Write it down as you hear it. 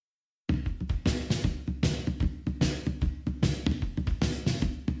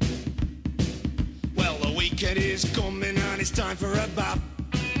weekend is coming and it's time for a bath.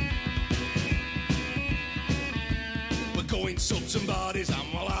 We're going subs and bodies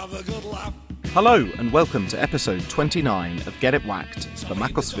and we'll have a good laugh. Hello and welcome to episode 29 of Get It Whacked, the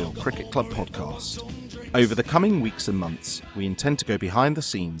Macclesfield Cricket Club podcast. Over the coming weeks and months, we intend to go behind the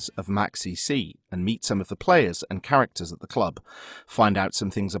scenes of MACCC and meet some of the players and characters at the club, find out some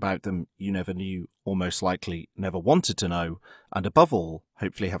things about them you never knew or most likely never wanted to know, and above all,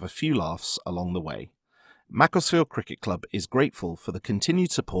 hopefully have a few laughs along the way. Macclesfield Cricket Club is grateful for the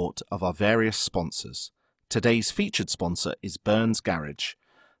continued support of our various sponsors. Today's featured sponsor is Burns Garage.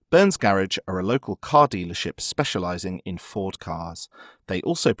 Burns Garage are a local car dealership specialising in Ford cars. They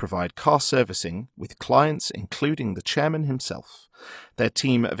also provide car servicing with clients including the chairman himself. Their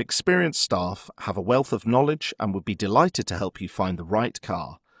team of experienced staff have a wealth of knowledge and would be delighted to help you find the right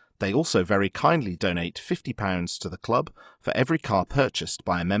car. They also very kindly donate £50 to the club for every car purchased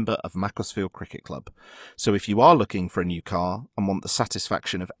by a member of Macclesfield Cricket Club. So if you are looking for a new car and want the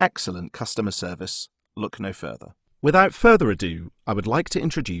satisfaction of excellent customer service, look no further. Without further ado, I would like to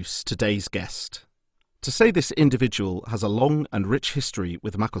introduce today's guest. To say this individual has a long and rich history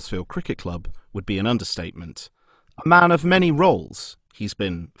with Macclesfield Cricket Club would be an understatement. A man of many roles, he's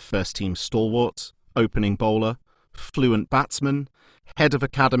been first-team stalwart, opening bowler, fluent batsman, head of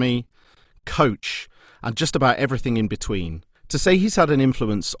academy, coach, and just about everything in between. To say he's had an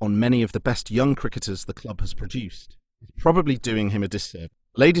influence on many of the best young cricketers the club has produced is probably doing him a disservice.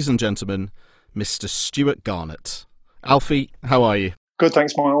 Ladies and gentlemen, Mr. Stuart Garnett. Alfie, how are you? Good,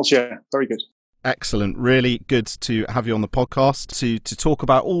 thanks, Miles. Yeah, very good. Excellent. Really good to have you on the podcast to talk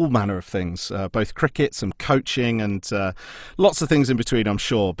about all manner of things, both cricket, some coaching, and lots of things in between, I'm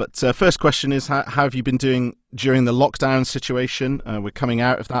sure. But first question is, how have you been doing during the lockdown situation? We're coming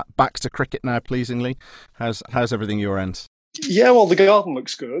out of that, back to cricket now, pleasingly. How's everything your end? Yeah, well, the garden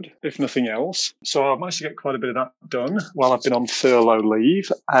looks good, if nothing else. So I've managed to get quite a bit of that done while I've been on furlough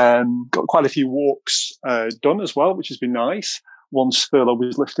leave. Got quite a few walks done as well, which has been nice once furlough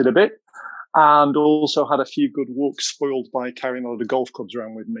was lifted a bit. And also had a few good walks spoiled by carrying a lot of golf clubs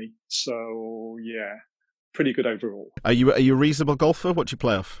around with me. So, yeah, pretty good overall. Are you a reasonable golfer? What do you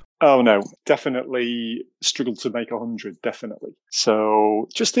play off? Oh, no, definitely struggled to make 100, definitely. So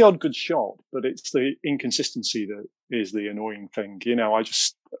just the odd good shot, but it's the inconsistency that is the annoying thing. You know,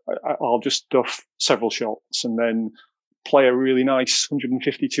 I'll just duff several shots and then play a really nice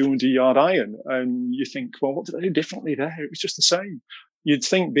 150, 200-yard iron. And you think, well, what did I do differently there? It was just the same. You'd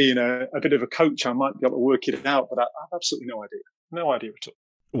think being a bit of a coach, I might be able to work it out, but I have absolutely no idea. No idea at all.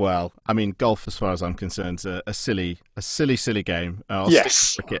 Well, I mean, golf, as far as I'm concerned, is a silly game.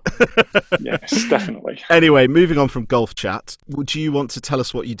 Yes. Yes, definitely. Anyway, moving on from golf chat, would you want to tell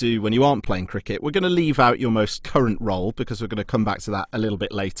us what you do when you aren't playing cricket? We're going to leave out your most current role because we're going to come back to that a little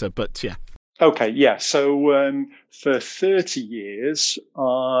bit later, but yeah. Okay, yeah. So for 30 years,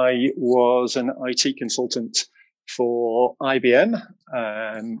 I was an IT consultant for IBM,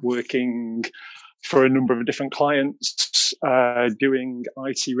 working for a number of different clients, doing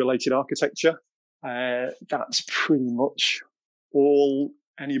IT-related architecture. That's pretty much all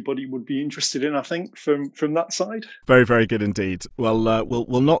anybody would be interested in, I think, from that side. Very, very good indeed. Well,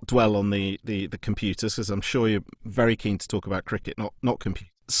 we'll not dwell on the computers, because I'm sure you're very keen to talk about cricket, not computers.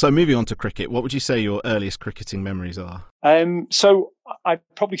 So moving on to cricket, what would you say your earliest cricketing memories are? So I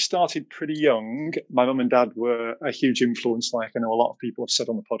probably started pretty young. My mum and dad were a huge influence, like I know a lot of people have said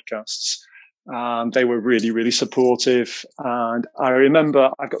on the podcasts. They were really, really supportive. And I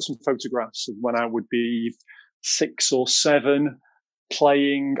remember I've got some photographs of when I would be 6 or 7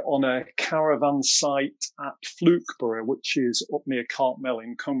 playing on a caravan site at Flukeborough, which is up near Cartmel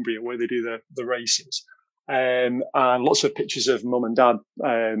in Cumbria, where they do the races. And lots of pictures of mum and dad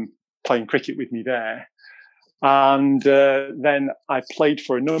playing cricket with me there. And then I played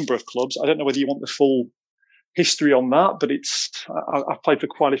for a number of clubs. I don't know whether you want the full history on that, but I've played for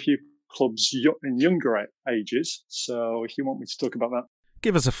quite a few clubs in younger ages. So if you want me to talk about that.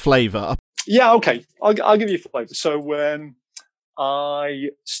 Give us a flavour. Yeah, okay. I'll give you a flavour. So I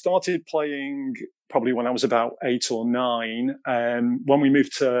started playing probably when I was about 8 or 9. When we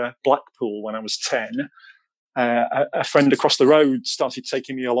moved to Blackpool when I was 10, a friend across the road started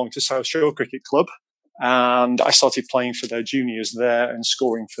taking me along to South Shore Cricket Club. And I started playing for their juniors there and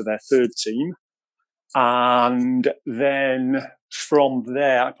scoring for their third team. And then from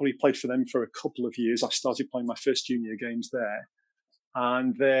there, I probably played for them for a couple of years. I started playing my first junior games there.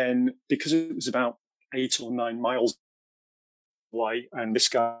 And then because it was about 8 or 9 miles away, and this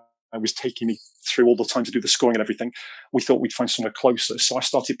guy was taking me through all the time to do the scoring and everything, we thought we'd find somewhere closer. So I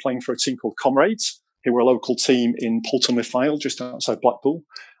started playing for a team called Comrades, who were a local team in Poulton-le-File, just outside Blackpool.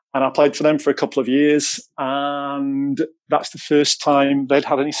 And I played for them for a couple of years, and that's the first time they'd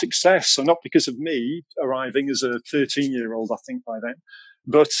had any success. So not because of me arriving as a 13-year-old, I think, by then,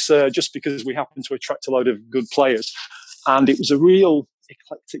 but just because we happened to attract a load of good players. And it was a real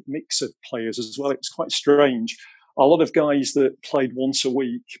eclectic mix of players as well. It was quite strange. A lot of guys that played once a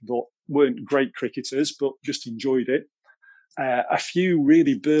week, but weren't great cricketers, but just enjoyed it. A few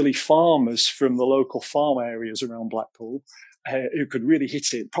really burly farmers from the local farm areas around Blackpool, who could really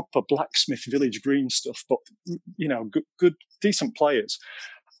hit it, proper blacksmith village green stuff, but, good, decent players.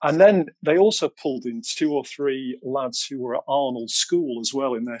 And then they also pulled in 2 or 3 lads who were at Arnold School as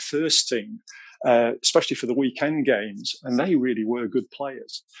well in their first team, especially for the weekend games. And they really were good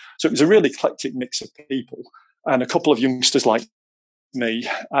players. So it was a really eclectic mix of people, and a couple of youngsters like me.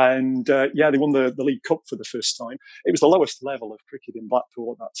 And they won the League Cup for the first time. It was the lowest level of cricket in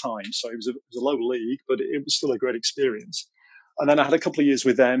Blackpool at that time. So it was a low league, but it was still a great experience. And then I had a couple of years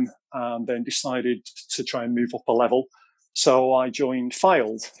with them, and then decided to try and move up a level. So I joined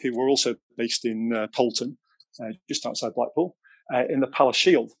Fylde, who were also based in Poulton, just outside Blackpool, in the Palace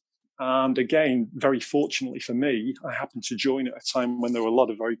Shield. And again, very fortunately for me, I happened to join at a time when there were a lot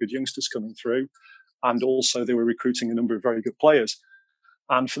of very good youngsters coming through. And also they were recruiting a number of very good players.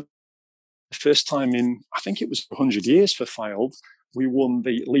 And for the first time in, I think it was 100 years for Fylde, we won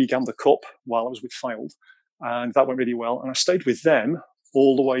the league and the cup while I was with Fylde. And that went really well. And I stayed with them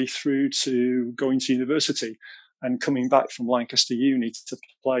all the way through to going to university and coming back from Lancaster Uni to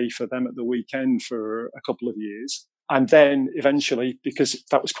play for them at the weekend for a couple of years. And then eventually, because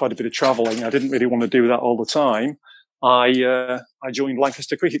that was quite a bit of travelling, I didn't really want to do that all the time. I joined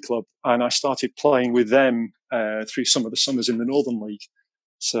Lancaster Cricket Club, and I started playing with them through some of the summers in the Northern League.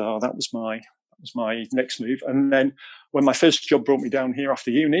 So that was my next move. And then when my first job brought me down here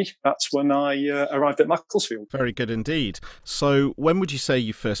after uni, that's when I arrived at Macclesfield. Very good indeed. So when would you say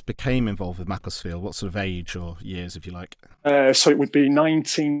you first became involved with Macclesfield? What sort of age or years, if you like? So it would be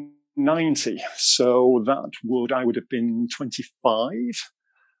 1990. So I would have been 25.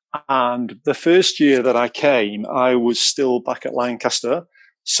 And the first year that I came, I was still back at Lancaster.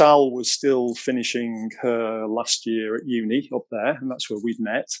 Sal was still finishing her last year at uni up there, and that's where we'd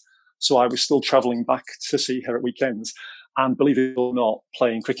met. So I was still travelling back to see her at weekends, and believe it or not,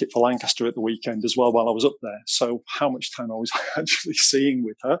 playing cricket for Lancaster at the weekend as well while I was up there. So how much time I was actually seeing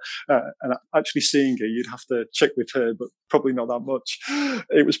with her, and actually seeing her, you'd have to check with her, but probably not that much.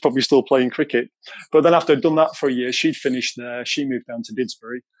 It was probably still playing cricket. But then after I'd done that for a year, she'd finished there. She moved down to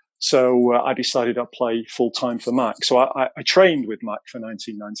Didsbury. So I decided I'd play full-time for Mac. So I trained with Mac for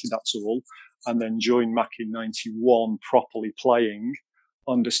 1990, that's all, and then joined Mac in 91 properly playing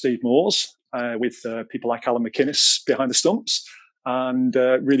under Steve Moores with people like Alan McInnes behind the stumps, and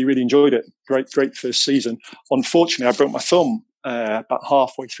really, really enjoyed it. Great first season. Unfortunately, I broke my thumb about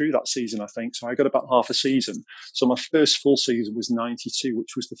halfway through that season, I think. So I got about half a season. So my first full season was 92,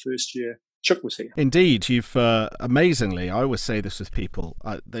 which was the first year Chuck was here. Indeed, you've amazingly, I always say this with people,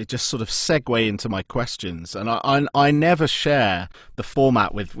 they just sort of segue into my questions, and I never share the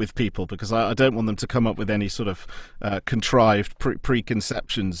format with people because I don't want them to come up with any sort of contrived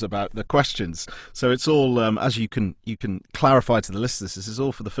preconceptions about the questions. So it's all, as you can clarify to the listeners, this is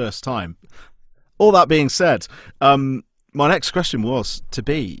all for the first time. All that being said, my next question was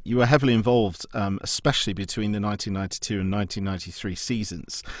you were heavily involved, especially between the 1992 and 1993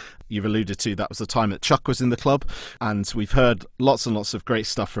 seasons. You've alluded to that was the time that Chuck was in the club, and we've heard lots and lots of great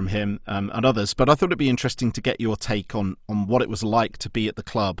stuff from him and others. But I thought it'd be interesting to get your take on what it was like to be at the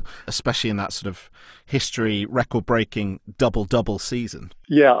club, especially in that sort of history, record-breaking double season.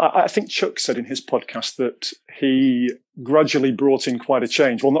 Yeah, I think Chuck said in his podcast that he gradually brought in quite a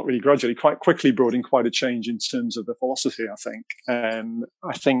change. Well, not really gradually, quite quickly brought in quite a change in terms of the philosophy, I think.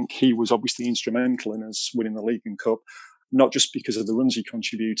 I think he was obviously instrumental in us winning the league and cup, not just because of the runs he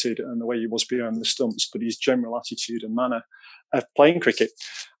contributed and the way he was behind the stumps, but his general attitude and manner of playing cricket.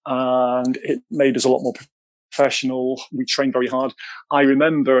 And it made us a lot more professional. We trained very hard. I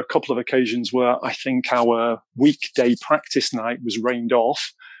remember a couple of occasions where I think our weekday practice night was rained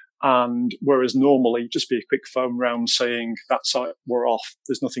off. And whereas normally just be a quick phone round saying, that's it, we're off,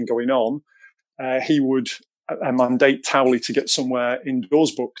 there's nothing going on, he would mandate Towley to get somewhere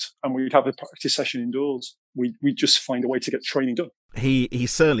indoors booked, and we'd have a practice session indoors. We'd just find a way to get training done. He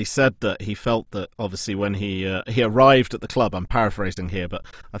certainly said that he felt that obviously when he arrived at the club, I'm paraphrasing here, but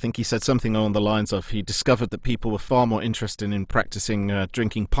I think he said something along the lines of he discovered that people were far more interested in practicing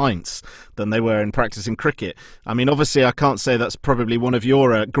drinking pints than they were in practicing cricket. I mean, obviously I can't say that's probably one of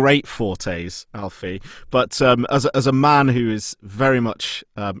your great fortes, Alfie, but as a man who is very much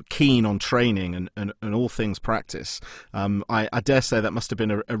keen on training and all things practice, I dare say that must have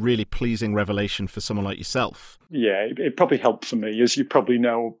been a really pleasing revelation for someone like yourself. Yeah, it probably helped for me. As you probably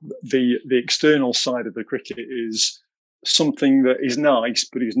know, the external side of the cricket is something that is nice,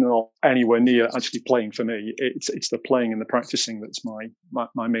 but is not anywhere near actually playing for me. It's the playing and the practicing that's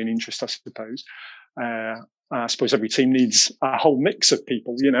my main interest, I suppose. I suppose every team needs a whole mix of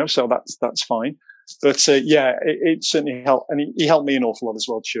people, so that's fine. But it certainly helped, and he helped me an awful lot as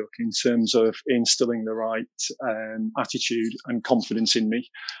well, Chuck, in terms of instilling the right attitude and confidence in me.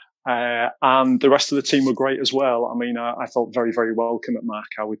 And the rest of the team were great as well. I mean, I felt very, very welcome at Mac.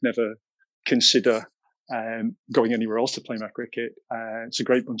 I would never consider going anywhere else to play Mac cricket. It's a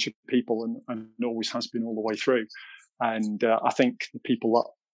great bunch of people and always has been all the way through. And I think the people that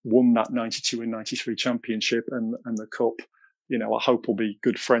won that 92 and 93 championship and the cup, I hope will be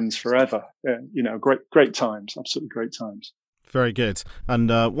good friends forever. Great times, absolutely great times. Very good. And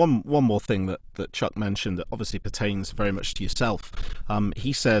one more thing that Chuck mentioned that obviously pertains very much to yourself.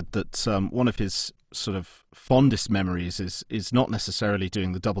 He said that one of his sort of fondest memories is not necessarily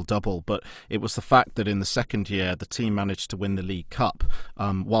doing the double-double, but it was the fact that in the second year the team managed to win the League Cup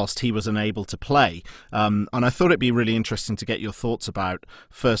whilst he was unable to play. And I thought it'd be really interesting to get your thoughts about,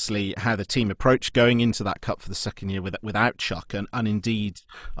 firstly, how the team approached going into that Cup for the second year without Chuck, and indeed,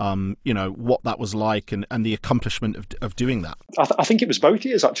 what that was like and the accomplishment of doing that. I think it was both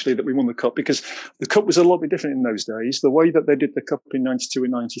years, actually, that we won the Cup, because the Cup was a little bit different in those days. The way that they did the Cup in 92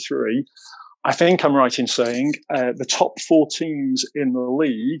 and 93, I think I'm right in saying the top four teams in the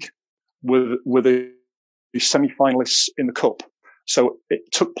league were the semi-finalists in the Cup. So it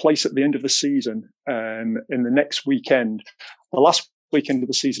took place at the end of the season in the next weekend. The last weekend of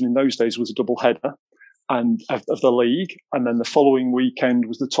the season in those days was a double header of the league. And then the following weekend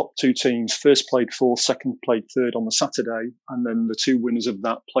was the top two teams. First played fourth, second played third on the Saturday. And then the two winners of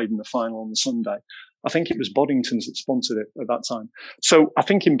that played in the final on the Sunday. I think it was Boddington's that sponsored it at that time. So I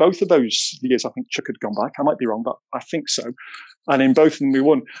think in both of those years, I think Chuck had gone back. I might be wrong, but I think so. And in both of them, we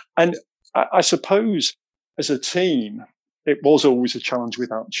won. And I suppose as a team, it was always a challenge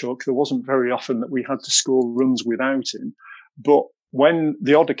without Chuck. There wasn't very often that we had to score runs without him. But when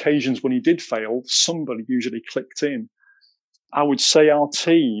the odd occasions when he did fail, somebody usually clicked in. I would say our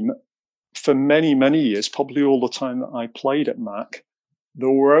team, for many, many years, probably all the time that I played at Mac, there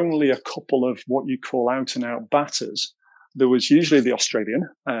were only a couple of what you call out-and-out batters. There was usually the Australian,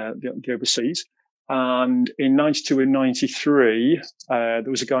 the overseas. And in 92 and 93, there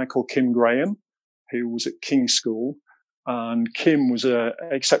was a guy called Kim Graham, who was at King's School. And Kim was an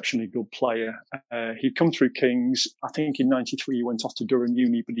exceptionally good player. He'd come through King's. I think in 93 he went off to Durham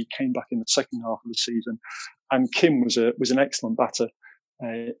Uni, but he came back in the second half of the season. And Kim was an excellent batter.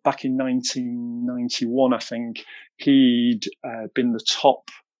 Back in 1991, I think he'd been the top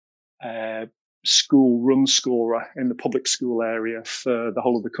school run scorer in the public school area for the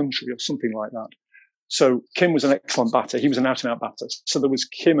whole of the country, or something like that. So Kim was an excellent batter. He was an out-and-out batter. So there was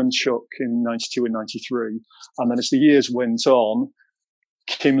Kim and Chuck in 92 and 93. And then as the years went on,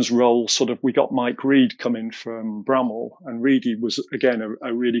 Kim's role we got Mike Reed coming from Bramall, and Reedy was, again,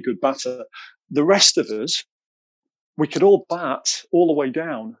 a really good batter. The rest of us, we could all bat all the way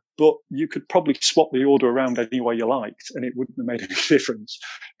down, but you could probably swap the order around any way you liked, and it wouldn't have made any difference,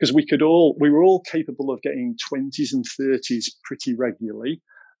 because we were all capable of getting 20s and 30s pretty regularly.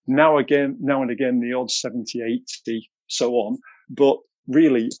 Now and again, the odd 70, 80, so on. But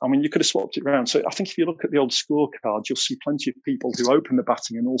really, I mean, you could have swapped it around. So I think if you look at the old scorecards, you'll see plenty of people who opened the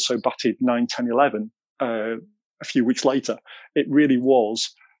batting and also batted 9, 10, 11 a few weeks later. It really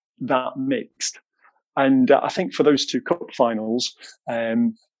was that mixed. And I think for those two cup finals,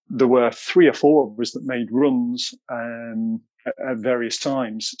 there were 3 or 4 of us that made runs at various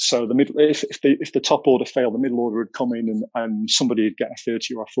times. So if the top order failed, the middle order would come in and somebody would get a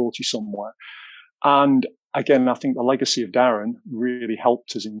 30 or a 40 somewhere. And again, I think the legacy of Darren really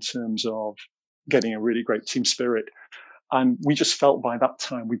helped us in terms of getting a really great team spirit. And we just felt by that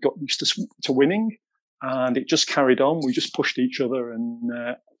time we got used to winning. And it just carried on. We just pushed each other,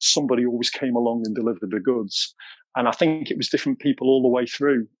 and somebody always came along and delivered the goods. And I think it was different people all the way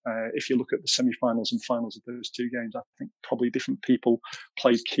through. If you look at the semi-finals and finals of those two games, I think probably different people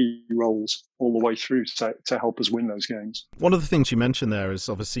played key roles all the way through to help us win those games. One of the things you mentioned there is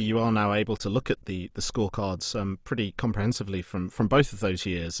obviously you are now able to look at the scorecards pretty comprehensively from both of those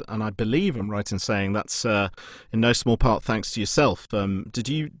years. And I believe I'm right in saying that's in no small part thanks to yourself.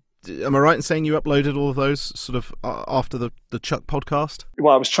 Am I right in saying you uploaded all of those sort of after the Chuck podcast?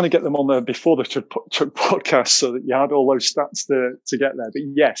 Well, I was trying to get them on there before the Chuck podcast so that you had all those stats to get there. But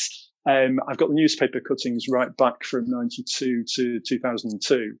yes, I've got the newspaper cuttings right back from 92 to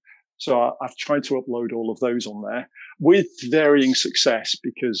 2002. So I've tried to upload all of those on there with varying success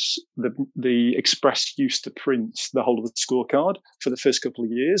because the Express used to print the whole of the scorecard for the first couple of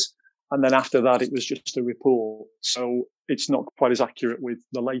years. And then after that, it was just a report. So it's not quite as accurate with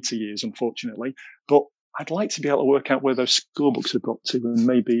the later years, unfortunately. But I'd like to be able to work out where those scorebooks have got to and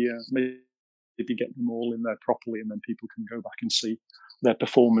maybe get them all in there properly. And then people can go back and see their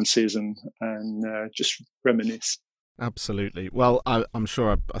performances and just reminisce. Absolutely. Well, I'm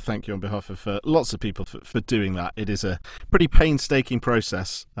sure I thank you on behalf of lots of people for doing that. It is a pretty painstaking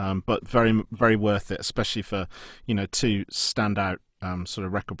process, but very, very worth it, especially for, two standout sort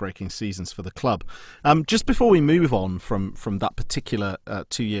of record-breaking seasons for the club. Just before we move on from that particular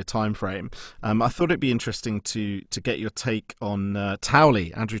 2-year time frame, I thought it'd be interesting to get your take on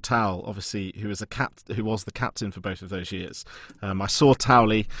Towley, Andrew Towle, obviously, who was the captain for both of those years. I saw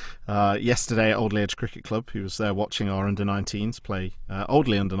Towley yesterday at Alderley Edge Cricket Club. He was there watching our under-19s play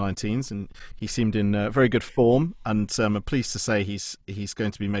Alderley under-19s, and he seemed in very good form. And I'm pleased to say he's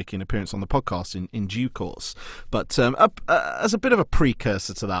going to be making an appearance on the podcast in due course. But as a bit of a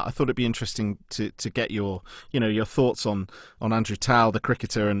precursor to that, I thought it'd be interesting to get your thoughts on Andrew Towle, the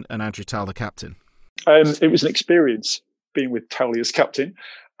cricketer, and Andrew Towle, the captain. It was an experience being with Towley as captain,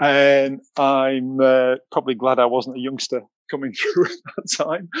 and I'm probably glad I wasn't a youngster coming through at that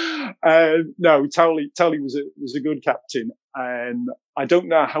time. No, Towley was a good captain, and I don't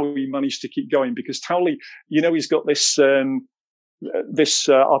know how he managed to keep going because Towley, he's got this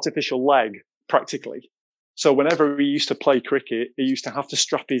artificial leg practically. So whenever he used to play cricket, he used to have to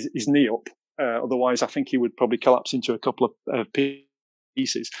strap his knee up. Otherwise, I think he would probably collapse into a couple of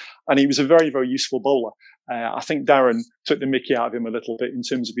pieces. And he was a very, very useful bowler. I think Darren took the mickey out of him a little bit in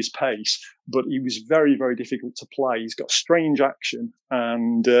terms of his pace, but he was very, very difficult to play. He's got strange action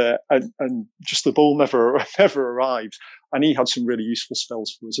and just the ball never arrived. And he had some really useful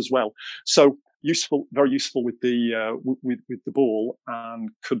spells for us as well. So very useful with the ball, and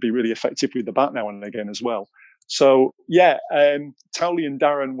could be really effective with the bat now and again as well. So yeah, Towley and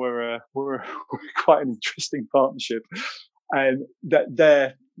Darren were quite an interesting partnership, and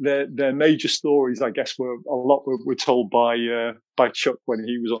their major stories, I guess, were told by Chuck when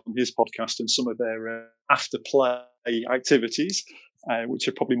he was on his podcast, and some of their after play activities. Which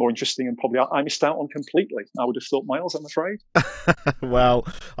are probably more interesting and probably I missed out on completely. I would have thought, Miles, I'm afraid. Well,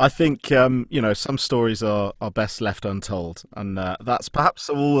 I think, some stories are best left untold, and that's perhaps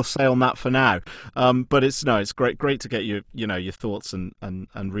all we'll say on that for now. But it's great to get your thoughts and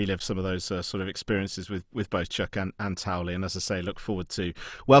relive some of those sort of experiences with both Chuck and Towley. And as I say, look forward to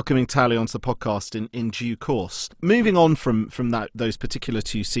welcoming Towley onto the podcast in due course. Moving on from those particular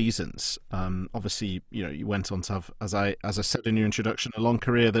 2 seasons, obviously, you went on to have, as I said in your introduction, a long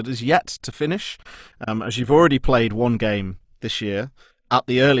career that is yet to finish, as you've already played 1 game this year at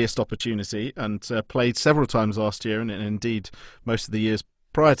the earliest opportunity, and played several times last year, and indeed most of the years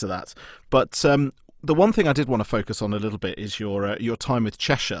prior to that. But the one thing I did want to focus on a little bit is your time with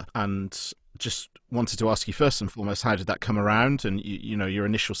Cheshire, and just wanted to ask you first and foremost, how did that come around, and your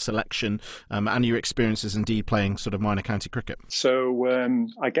initial selection, and your experiences indeed playing sort of minor county cricket? So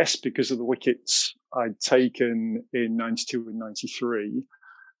I guess because of the wickets I'd taken in 92 and 93,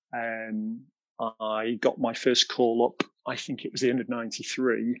 I got my first call up, I think it was the end of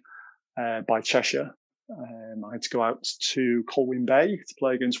 93, by Cheshire. I had to go out to Colwyn Bay to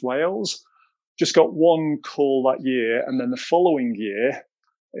play against Wales. Just got 1 call that year, and then the following year,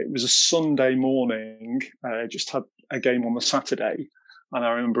 it was a Sunday morning, just had a game on the Saturday. And I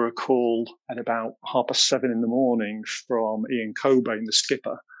remember a call at about 7:30 in the morning from Ian Cobain, the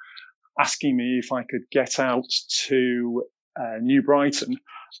skipper, asking me if I could get out to New Brighton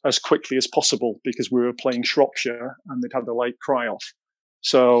as quickly as possible because we were playing Shropshire and they'd had the late cry-off.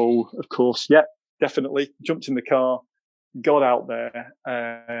 So, of course, yeah, definitely jumped in the car, got out there,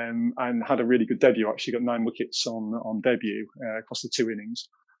 and had a really good debut. Actually got 9 wickets on debut across the 2 innings.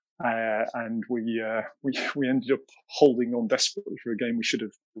 And we ended up holding on desperately for a game we should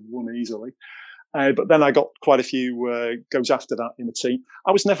have won easily. But then I got quite a few goes after that in the team.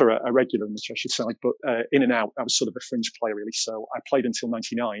 I was never a regular in the Cheshire side, but in and out, I was sort of a fringe player really. So I played until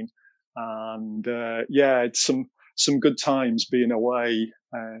 '99, and it's some good times being away,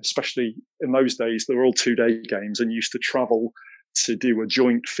 especially in those days. They were all 2-day games, and used to travel to do a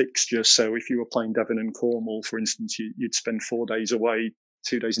joint fixture. So if you were playing Devon and Cornwall, for instance, you'd spend 4 days away,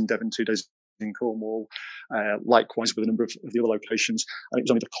 2 days in Devon, 2 days in Cornwall, likewise with a number of the other locations. And it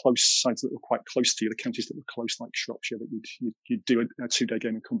was only the close sides that were quite close to you, the counties that were close, like Shropshire, that you'd do a 2-day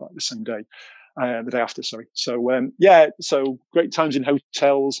game and come back the same day, the day after, sorry. So, so great times in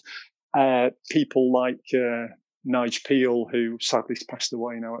hotels. People like Nige Peel, who sadly passed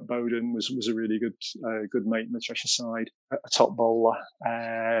away now at Bowden, was a really good mate in the Cheshire side, a top bowler.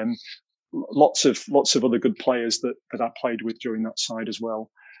 Lots of other good players that I played with during that side as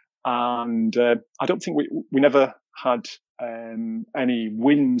well. And I don't think we never had any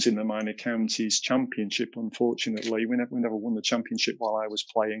wins in the Minor Counties Championship. Unfortunately, we never won the championship while I was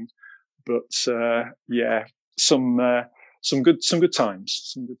playing. But some good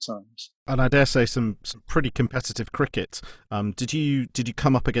times. And I dare say some pretty competitive cricket. Did you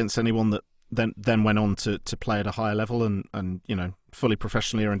come up against anyone that then went on to play at a higher level and fully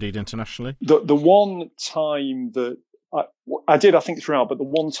professionally or indeed internationally? The one time that I did, I think, throughout, but the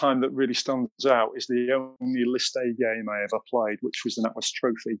one time that really stands out is the only List A game I ever played, which was the NatWest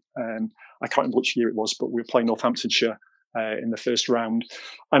Trophy. I can't remember which year it was, but we were playing Northamptonshire in the first round.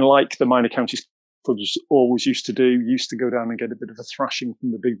 And like the Minor Counties clubs always used to go down and get a bit of a thrashing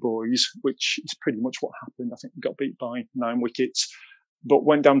from the big boys, which is pretty much what happened. I think we got beat by 9 wickets, but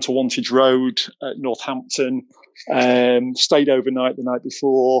went down to Wantage Road at Northampton, stayed overnight the night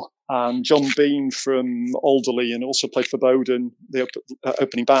before. And John Bean from Alderley, and also played for Bowden, the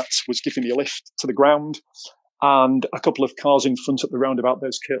opening bat, was giving me a lift to the ground. And a couple of cars in front at the roundabout,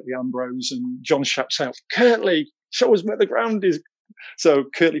 there's Kirtley Ambrose, and John shouts out, "Kirtley, show us where the ground is." So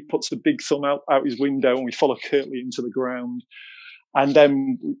Kirtley puts a big thumb out his window, and we follow Kirtley into the ground. And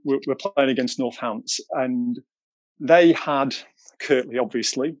then we're playing against Northants, and they had Kirtley,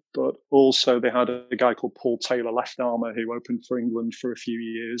 obviously, but also they had a guy called Paul Taylor, left armour, who opened for England for a few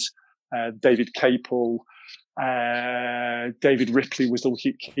years. David Capel, David Ripley was the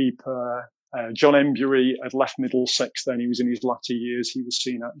wicket keeper. John Embury had left Middlesex then. He was in his latter years. He was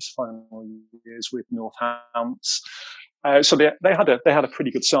seen at his final years with Northants. So they had a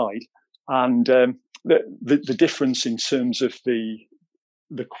pretty good side. And the difference in terms of the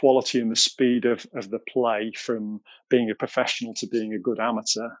quality and the speed of the play from being a professional to being a good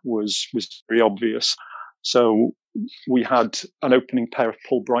amateur was very obvious. So we had an opening pair of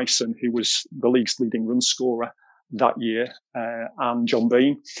Paul Bryson, who was the league's leading run scorer that year, and John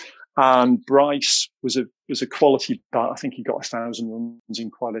Bean. And Bryce was a quality bat. I think he got 1,000 runs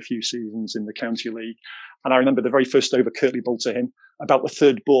in quite a few seasons in the county league. And I remember the very first over Kirtley bowled to him. About the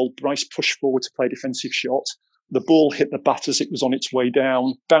third ball, Bryce pushed forward to play a defensive shot. The ball hit the bat as it was on its way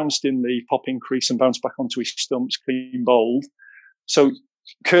down, bounced in the popping crease and bounced back onto his stumps, clean bowled. So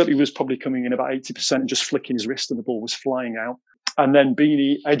Kirtley was probably coming in about 80% and just flicking his wrist, and the ball was flying out. And then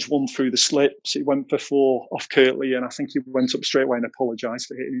Beanie edged one through the slips. It went for 4 off Kirtley, and I think he went up straight away and apologised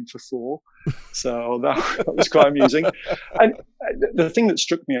for hitting him for 4. So that was quite amusing. And the thing that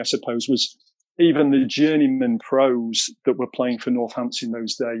struck me, I suppose, was even the journeyman pros that were playing for Northants in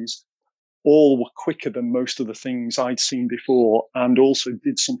those days all were quicker than most of the things I'd seen before, and also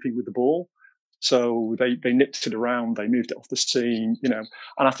did something with the ball. So they nipped it around, they moved it off the seam, and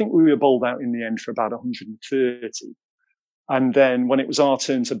I think we were bowled out in the end for about 130. And then when it was our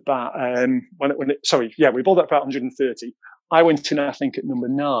turn to bat, we bowled out for about 130. I went in, I think, at number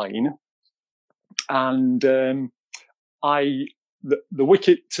 9, and the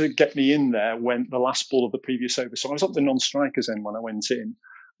wicket to get me in there went the last ball of the previous over. So I was up the non-strikers end when I went in.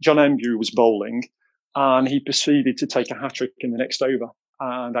 John Embury was bowling, and he proceeded to take a hat-trick in the next over,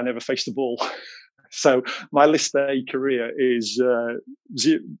 and I never faced the ball. So my List A career is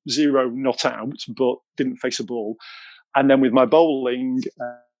 0 not out, but didn't face a ball. And then with my bowling,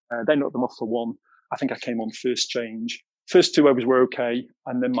 they knocked them off for 1. I think I came on first change. First 2 overs were okay,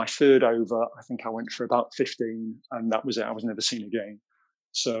 and then my third over, I think I went for about 15, and that was it. I was never seen again.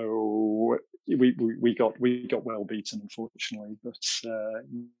 So we got well beaten, unfortunately. But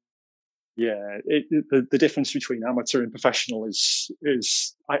the difference between amateur and professional is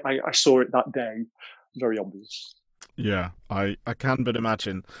I saw it that day, very obvious. Yeah, I can but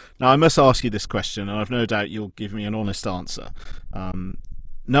imagine. Now, I must ask you this question, and I've no doubt you'll give me an honest answer.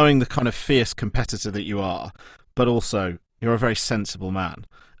 Knowing the kind of fierce competitor that you are, but also you're a very sensible man.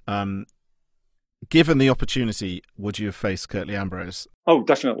 given the opportunity, would you have faced Curtly Ambrose? Oh,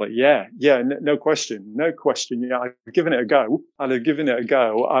 definitely. Yeah. No question. Yeah, I'd have given it a go.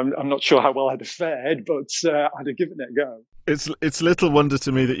 I'm not sure how well I'd have fared, but I'd have given it a go. It's little wonder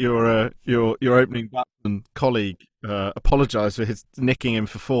to me that your opening batsman colleague apologised for his nicking him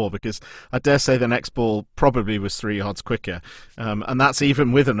for 4, because I dare say the next ball probably was 3 yards quicker, and that's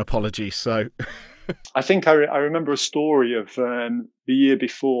even with an apology. So I think I remember a story of the year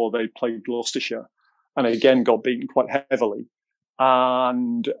before they played Gloucestershire, and again got beaten quite heavily,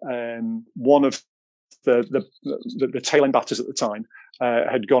 and one of the tail end batters at the time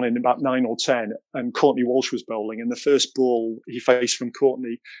had gone in about 9 or 10, and Courtney Walsh was bowling. And the first ball he faced from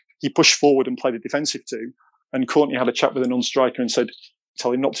Courtney, he pushed forward and played a defensive 2. And Courtney had a chat with a non-striker and said,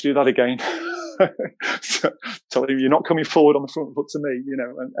 "Tell him not to do that again." Tell him you're not coming forward on the front foot to me,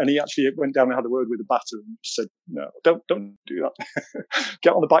 And he actually went down and had a word with the batter and said, "No, don't do that.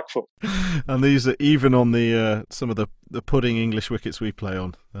 Get on the back foot." And these are even on the some of the pudding English wickets we play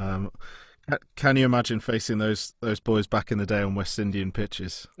on. Can you imagine facing those boys back in the day on West Indian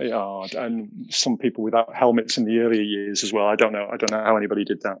pitches? Yeah, and some people without helmets in the earlier years as well. I don't know how anybody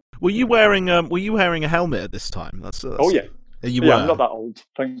did that. Were you wearing a helmet at this time? That's oh yeah. You were. I'm not that old,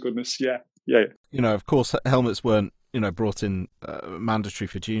 thank goodness. Yeah. Of course, helmets weren't brought in mandatory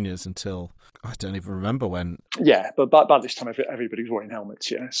for juniors until I don't even remember when. Yeah, but by this time everybody was wearing helmets.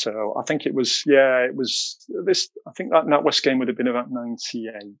 Yeah, so I think it was this. I think that West game would have been about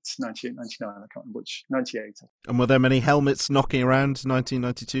 98, 99. I can't remember which. 98. And were there many helmets knocking around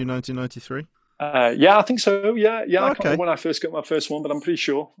 1992, 1993? Yeah, I think so. Yeah. Okay. I can't remember when I first got my first one, but I'm pretty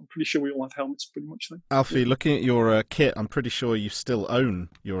sure we all had helmets pretty much then. Alfie, looking at your kit, I'm pretty sure you still own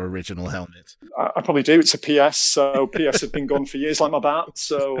your original helmet. I probably do. It's a PS, so PS have been gone for years, like my bat.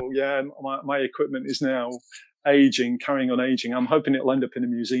 So yeah, my equipment is now carrying on aging. I'm hoping it'll end up in a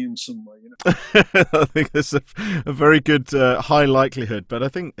museum somewhere. I think there's a very good high likelihood, but I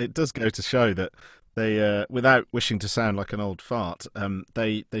think it does go to show that they, without wishing to sound like an old fart,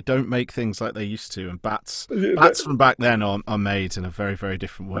 they don't make things like they used to, and bats from back then are made in a very, very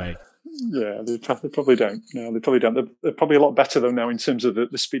different way. Yeah, they probably don't. No, they probably don't. They're probably a lot better though now in terms of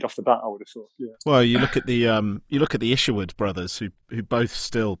the speed off the bat, I would have thought. Yeah. Well, you look at the Isherwood brothers, who both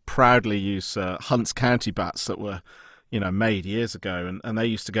still proudly use Hunts County bats that were made years ago, and they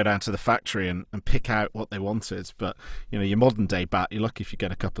used to go down to the factory and pick out what they wanted. But your modern day bat, you're lucky if you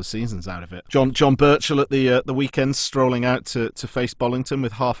get a couple of seasons out of it. John Birchall at the weekends strolling out to face Bollington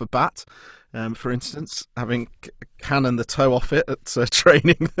with half a bat, for instance, having cannoned the toe off it at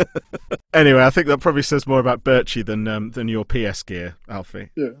training. Anyway, I think that probably says more about Birchie than your PS gear, Alfie.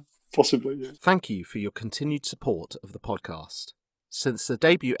 Yeah, possibly. Yeah. Thank you for your continued support of the podcast. Since the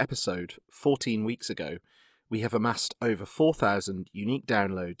debut episode 14 weeks ago, we have amassed over 4,000 unique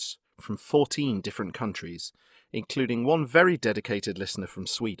downloads from 14 different countries, including one very dedicated listener from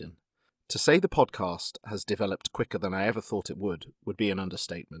Sweden. To say the podcast has developed quicker than I ever thought it would be an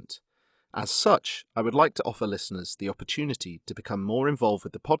understatement. As such, I would like to offer listeners the opportunity to become more involved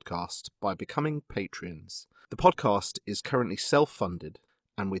with the podcast by becoming Patreons. The podcast is currently self-funded,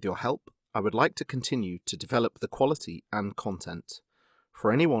 and with your help, I would like to continue to develop the quality and content.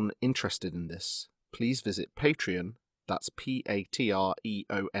 For anyone interested in this, please visit Patreon, that's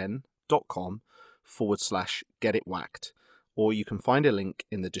patreon.com/getitwhacked, or you can find a link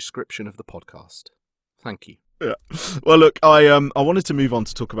in the description of the podcast. Thank you. Yeah. Well, look, I wanted to move on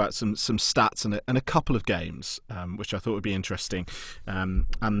to talk about some stats and a couple of games, which I thought would be interesting.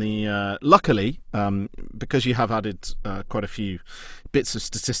 Luckily, because you have added quite a few bits of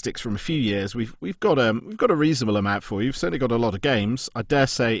statistics from a few years, we've got a reasonable amount for you. You've certainly got a lot of games. I dare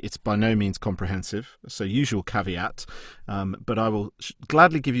say it's by no means comprehensive, so usual caveat. But I will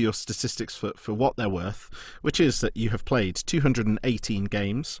gladly give you your statistics for what they're worth, which is that you have played 218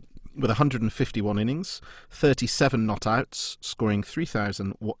 games. With 151 innings, 37 not-outs, scoring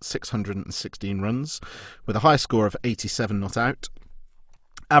 3,616 runs, with a high score of 87 not-out,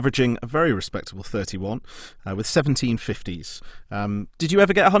 averaging a very respectable 31, with 17 50s. Did you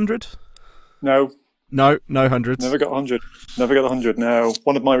ever get 100? No. No hundreds. Never got 100. Never got 100. No.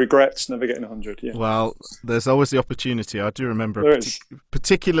 One of my regrets, never getting 100. Yeah. Well, there's always the opportunity. I do remember a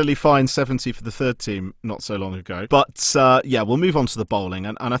particularly fine 70 for the third team not so long ago. But we'll move on to the bowling,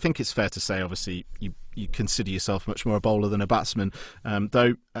 and I think it's fair to say, obviously, you consider yourself much more a bowler than a batsman,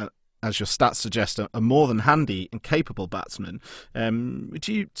 though. As your stats suggest, a more than handy and capable batsman.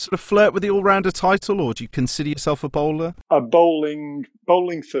 Do you sort of flirt with the all-rounder title, or do you consider yourself a bowler? Bowling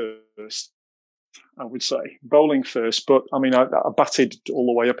first. I would say bowling first, but I mean, I batted all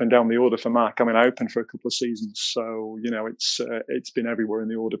the way up and down the order for Mac. I mean, I opened for a couple of seasons, so it's been everywhere in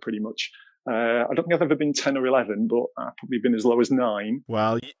the order pretty much. I don't think I've ever been 10 or 11, but I've probably been as low as 9.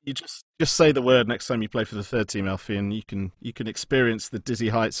 Well, you just say the word next time you play for the third team, Alfie, and you can experience the dizzy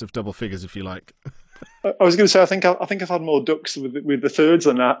heights of double figures if you like. I was going to say, I think I've had more ducks with the thirds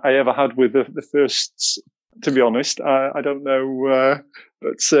than I ever had with the firsts. To be honest, I don't know,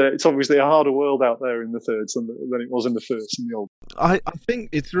 but it's obviously a harder world out there in the thirds than it was in the first in the old. I think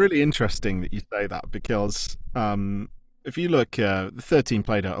it's really interesting that you say that because if you look, the third team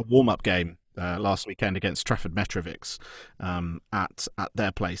played a warm-up game last weekend against Trafford Metrovics at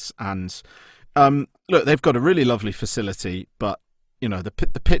their place, and look, they've got a really lovely facility, but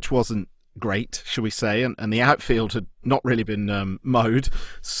the pitch wasn't great, shall we say, and the outfield had not really been mowed,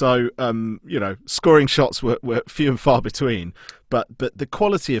 so scoring shots were few and far between. But the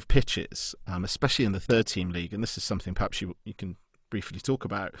quality of pitches, especially in the third team league, and this is something perhaps you can briefly talk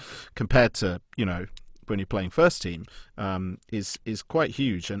about, compared to when you're playing first team, is quite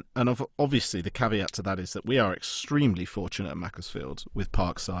huge. And obviously the caveat to that is that we are extremely fortunate at Macclesfield with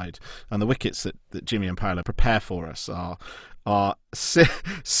Parkside, and the wickets that Jimmy and Paolo prepare for us are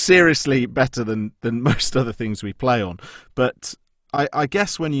seriously better than most other things we play on. But I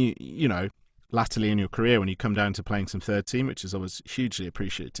guess when you latterly in your career, when you come down to playing some third team, which is always hugely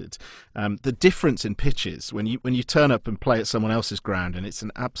appreciated, the difference in pitches when you turn up and play at someone else's ground and it's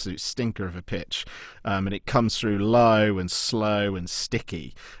an absolute stinker of a pitch, and it comes through low and slow and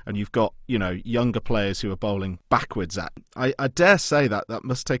sticky, and you've got younger players who are bowling backwards I dare say that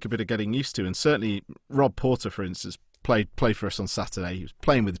must take a bit of getting used to. And certainly Rob Porter, for instance, played for us on Saturday. He was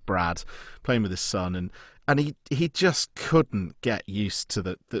playing with Brad, playing with his son, and he just couldn't get used to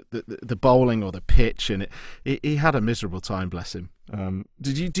the bowling or the pitch, and he had a miserable time, bless him.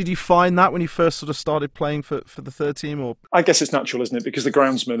 Did you find that when you first sort of started playing for the third team? Or I guess it's natural, isn't it? Because the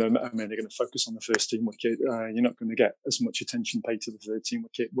groundsmen are mainly going to focus on the first team wicket. You're not going to get as much attention paid to the third team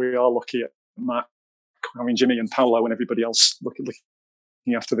wicket. We are lucky at Mac, Jimmy and Paolo and everybody else looking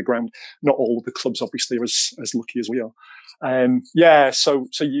after the ground. Not all the clubs obviously are as lucky as we are. So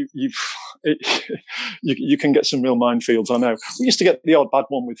you can get some real minefields. I know we used to get the odd bad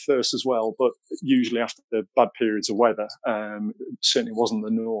one with first as well, but usually after the bad periods of weather, it certainly wasn't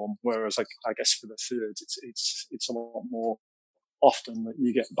the norm. Whereas I guess for the thirds, it's a lot more often that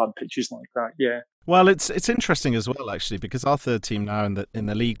you get bad pitches like that. Yeah. Well, it's interesting as well, actually, because our third team now in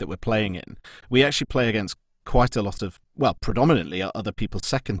the league that we're playing in, we actually play against quite a lot of, predominantly other people's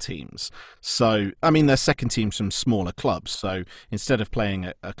second teams. So, I mean, they're second teams from smaller clubs. So instead of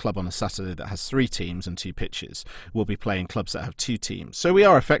playing a club on a Saturday that has 3 teams and 2 pitches, we'll be playing clubs that have 2 teams. So we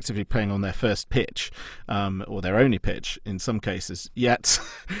are effectively playing on their first pitch, or their only pitch in some cases. Yet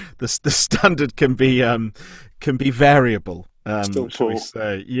the standard can be variable. Shall we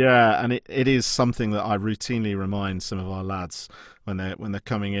say. Yeah, and it is something that I routinely remind some of our lads when they're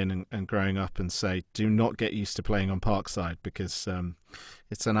coming in and growing up, and say, do not get used to playing on Parkside, because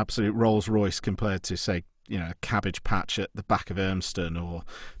it's an absolute Rolls Royce compared to, say, a cabbage patch at the back of Urmston, or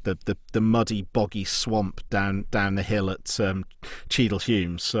the muddy boggy swamp down the hill at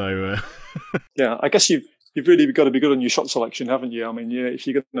Cheadle-Hulme. So yeah, I guess you've really got to be good on your shot selection, haven't you? I mean, if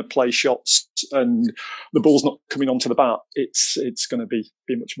you're going to play shots and the ball's not coming onto the bat, it's going to be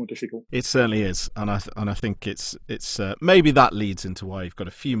much more difficult. It certainly is, and I think it's maybe that leads into why you've got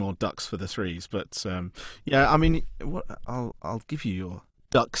a few more ducks for the threes. But yeah, I mean, I'll give you your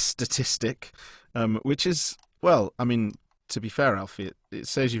duck statistic, which is, well, I mean, to be fair, Alfie, it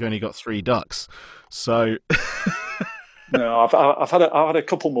says you've only got 3 ducks, so. No, I've had a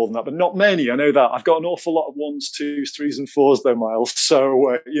couple more than that, but not many. I know that. I've got an awful lot of 1s, 2s, 3s, and 4s though, Miles.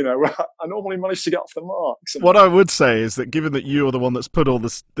 So I normally manage to get off the mark. What I would say is that, given that you're the one that's put all the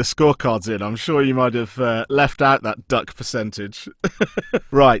scorecards in, I'm sure you might have left out that duck percentage.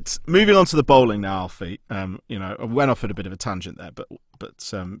 Right, moving on to the bowling now, Alfie. I went off at a bit of a tangent there, but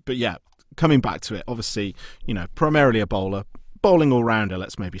yeah, coming back to it. Obviously, primarily a bowler. Bowling all-rounder,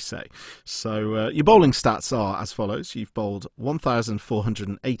 let's maybe say. So your bowling stats are as follows. You've bowled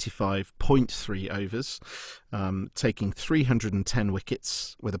 1,485.3 overs, taking 310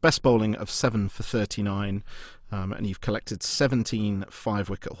 wickets, with a best bowling of 7 for 39, and you've collected 17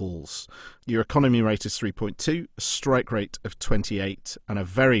 5-wicket hauls. Your economy rate is 3.2, a strike rate of 28, and a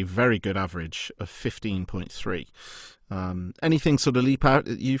very, very good average of 15.3. Anything sort of leap out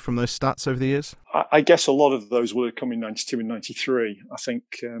at you from those stats over the years? I guess a lot of those were coming 92 and 93. I think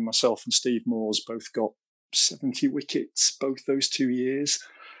myself and Steve Moores both got 70 wickets both those 2 years.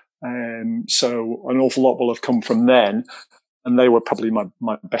 So an awful lot will have come from then. And they were probably my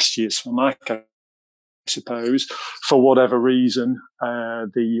best years for Mac, I suppose. For whatever reason,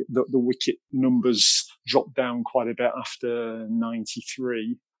 the wicket numbers dropped down quite a bit after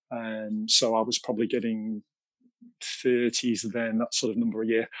 93. So I was probably getting 30s then, that sort of number a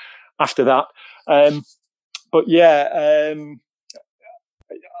year after that. But yeah,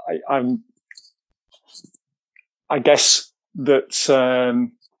 I guess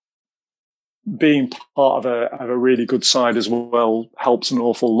that being part of a really good side as well helps an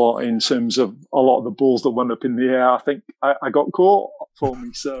awful lot in terms of a lot of the balls that went up in the air. I think I got caught for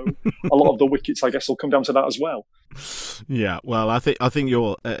me, so a lot of the wickets, I guess, will come down to that as well. Yeah, well, I think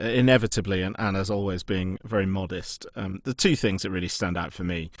you're inevitably and as always being very modest. The two things that really stand out for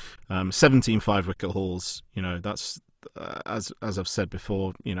me, 17 5-wicket hauls. That's as I've said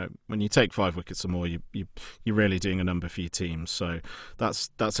before. When you take 5 wickets or more, you're really doing a number for your team. So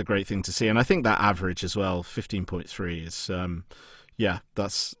that's a great thing to see. And I think that average as well, 15.3, is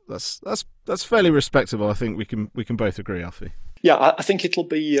that's fairly respectable. I think we can both agree, Alfie. Yeah, I think it'll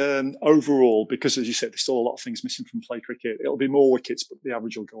be overall, because as you said, there's still a lot of things missing from play cricket. It'll be more wickets, but the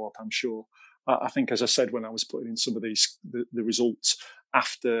average will go up, I'm sure. I think, as I said, when I was putting in some of the results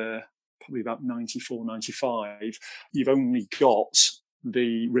after probably about 94, 95, you've only got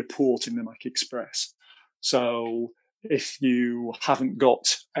the report in the Mac Express. So if you haven't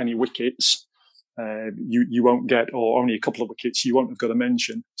got any wickets, you won't get, or only a couple of wickets, you won't have got a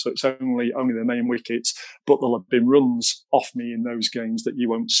mention. So it's only the main wickets, but there'll have been runs off me in those games that you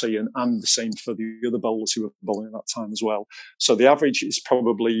won't see, and the same for the other bowlers who were bowling at that time as well. So the average is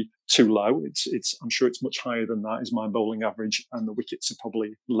probably too low. I'm sure it's much higher than that is my bowling average, and the wickets are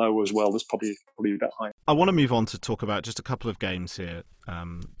probably low as well. There's probably a bit higher. I want to move on to talk about just a couple of games here.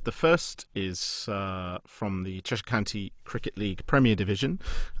 The first is from the Cheshire County Cricket League Premier Division,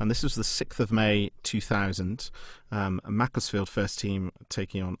 and this was the 6th of May 2000. Macclesfield first team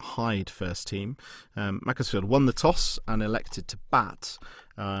taking on Hyde first team. Macclesfield won the toss and elected to bat.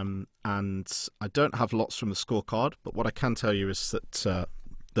 And I don't have lots from the scorecard, but what I can tell you is that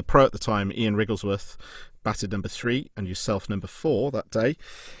the pro at the time, Ian Wrigglesworth, batted number 3 and yourself number 4 that day.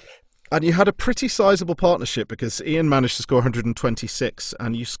 And you had a pretty sizable partnership because Ian managed to score 126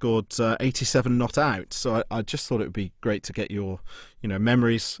 and you scored 87 not out. So I just thought it would be great to get your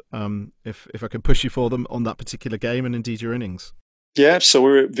memories, if I can push you for them, on that particular game and indeed your innings. Yeah, so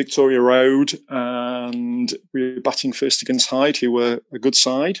we're at Victoria Road and we were batting first against Hyde, who were a good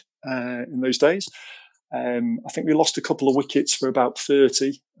side in those days. I think we lost a couple of wickets for about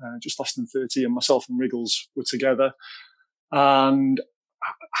 30, just less than 30, and myself and Wriggles were together. And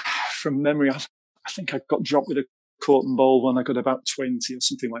from memory, I think I got dropped with a caught and bowl when I got about 20 or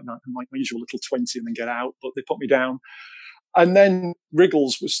something like that, and like my usual little 20 and then get out, but they put me down. And then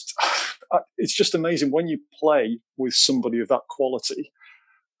Wriggles was, it's just amazing when you play with somebody of that quality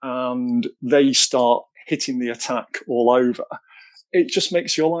and they start hitting the attack all over. It just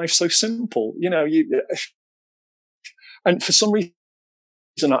makes your life so simple. And for some reason,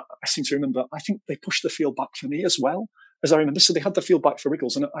 I seem to remember, I think they pushed the field back for me as well, as I remember. So they had the field back for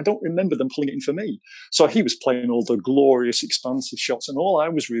Wriggles, and I don't remember them pulling it in for me. So he was playing all the glorious, expansive shots, and all I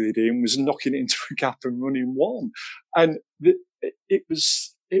was really doing was knocking it into a gap and running one. And it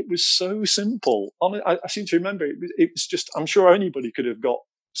was so simple. I seem to remember it was just, I'm sure anybody could have got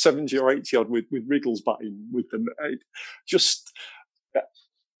 70 or 80 odd with Wriggles batting with them.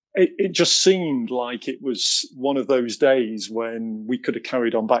 It just seemed like it was one of those days when we could have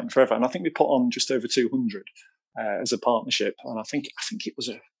carried on batting forever. And I think we put on just over 200 as a partnership. And I think it was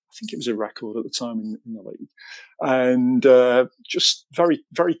a record at the time in the league, and just very,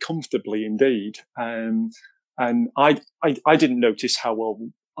 very comfortably indeed. And I didn't notice how well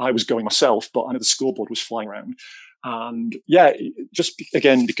I was going myself, but I know the scoreboard was flying around. And yeah, just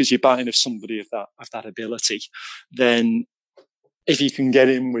again, because you're batting of somebody of that ability, then if you can get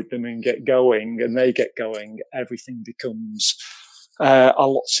in with them and get going, and they get going, everything becomes a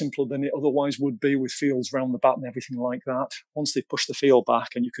lot simpler than it otherwise would be, with fields round the bat and everything like that. Once they push the field back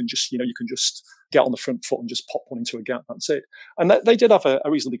and you can just get on the front foot and just pop one into a gap, that's it. And they did have a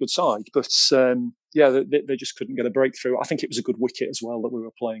reasonably good side, but they just couldn't get a breakthrough. I think it was a good wicket as well that we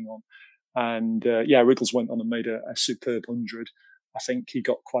were playing on. And Wriggles went on and made a superb 100. I think he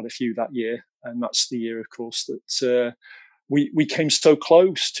got quite a few that year, and that's the year, of course, that we came so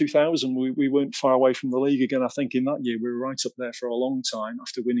close. 2000, we weren't far away from the league again. I think in that year we were right up there for a long time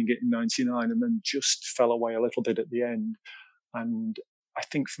after winning it in 99, and then just fell away a little bit at the end. And I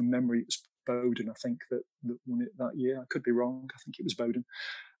think from memory it was Bowden, I think, that won it that year. I could be wrong. I think it was Bowden.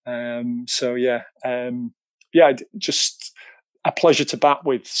 Just a pleasure to bat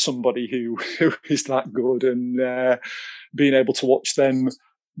with somebody who is that good, and being able to watch them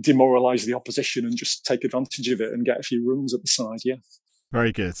demoralise the opposition and just take advantage of it and get a few runs at the side. Yeah.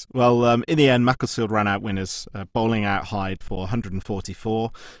 Very good. Well, in the end, Macclesfield ran out winners, bowling out Hyde for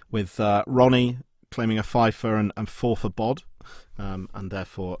 144, with Ronnie claiming a 5 for and 4 for Bod, and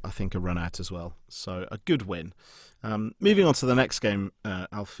therefore I think a run out as well. So a good win. Moving on to the next game,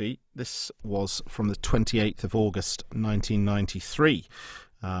 Alfie. This was from the 28th of August 1993.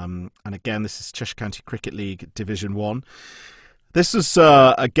 And again, this is Cheshire County Cricket League Division 1. This is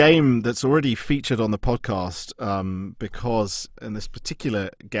a game that's already featured on the podcast because in this particular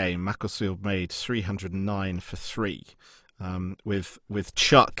game, Macclesfield made 309 for 3, with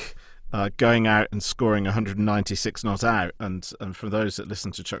Chuck going out and scoring 196 not out. And for those that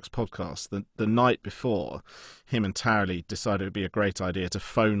listen to Chuck's podcast, the night before, him and Towerley decided it would be a great idea to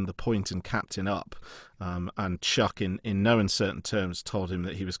phone the Poynton captain up. And Chuck, in no uncertain terms, told him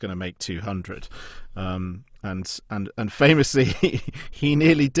that he was going to make 200. And famously, he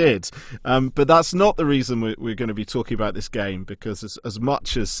nearly did. But that's not the reason we're going to be talking about this game, because as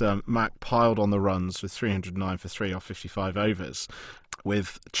much as Mac piled on the runs with 309 for 3 off 55 overs,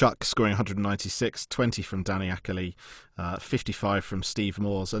 with Chuck scoring 196, 20 from Danny Ackerley, 55 from Steve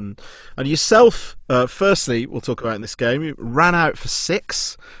Moores. And yourself, firstly, we'll talk about in this game, you ran out for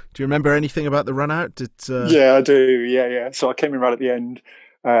 6. Do you remember anything about the run out? Yeah, I do. Yeah. So I came in right at the end,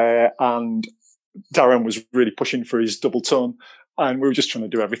 and Darren was really pushing for his double ton, and we were just trying to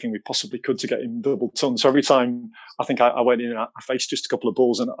do everything we possibly could to get him double ton. So every time I think I went in, I faced just a couple of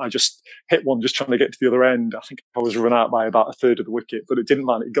balls, and I just hit one just trying to get to the other end. I think I was run out by about a third of the wicket, but it didn't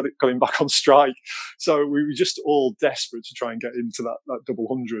matter. It got him back on strike. So we were just all desperate to try and get into that double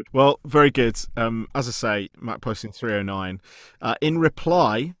 100. Well, very good. As I say, Mac posting 309. In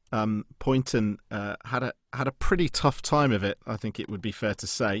reply, Poynton had a pretty tough time of it, I think it would be fair to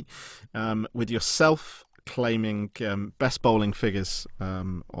say, with yourself claiming best bowling figures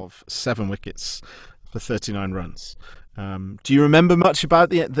of 7 wickets for 39 runs. Do you remember much about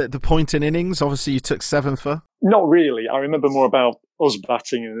the Poynton innings? Obviously, you took 7 for. Not really. I remember more about us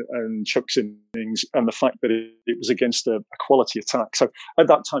batting and Chuck's innings, and the fact that it was against a quality attack. So at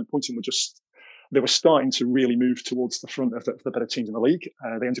that time, Poynton they were starting to really move towards the front of the better teams in the league.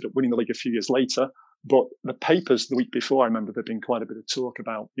 They ended up winning the league a few years later. But the papers the week before, I remember there being quite a bit of talk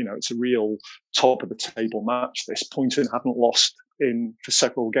about, it's a real top of the table match. This Poynton hadn't lost for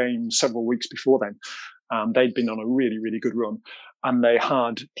several games, several weeks before then. They'd been on a really, really good run. And they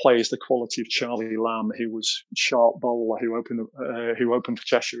had players the quality of Charlie Lamb, who was sharp bowler, who opened for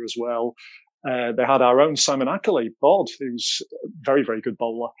Cheshire as well. They had our own Simon Ackerley, Bod, who's a very, very good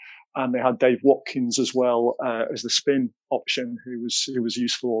bowler. And they had Dave Watkins as well as the spin option, who was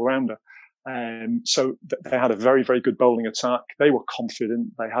useful all-rounder. So they had a very, very good bowling attack. They were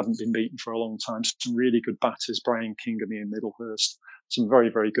confident. They hadn't been beaten for a long time. Some really good batters, Brian King and Ian Middlehurst, some very,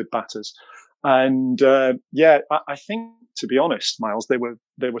 very good batters. And I think, to be honest, Miles, they were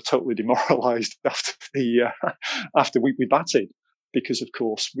totally demoralised after we batted, because of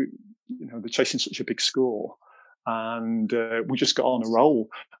course they're chasing such a big score. And we just got on a roll.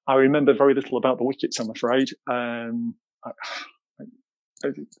 I remember very little about the wickets, I'm afraid. I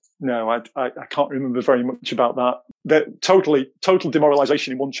can't remember very much about that. Total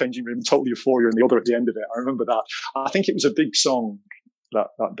demoralisation in one changing room, total euphoria in the other at the end of it. I remember that. I think it was a big song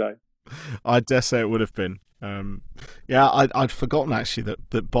that day. I dare say it would have been. I'd forgotten actually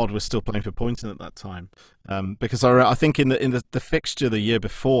that Bod was still playing for Poynton at that time, because I think in the fixture the year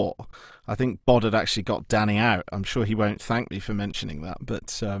before, I think Bod had actually got Danny out. I'm sure he won't thank me for mentioning that,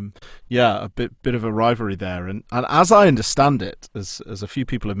 but a bit of a rivalry there, and as I understand it, as a few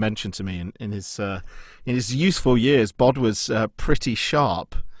people have mentioned to me, in his youthful years, Bod was pretty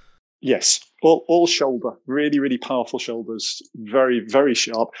sharp. Yes, all shoulder, really, really powerful shoulders, very, very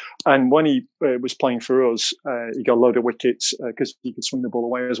sharp. And when he was playing for us, he got a load of wickets because he could swing the ball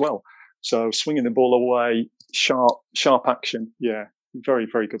away as well. So swinging the ball away, sharp action. Yeah, very,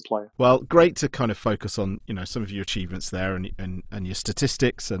 very good player. Well, great to kind of focus on some of your achievements there and your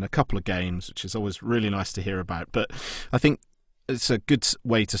statistics and a couple of games, which is always really nice to hear about. But I think it's a good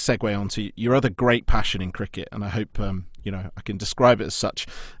way to segue onto your other great passion in cricket, and I hope I can describe it as such,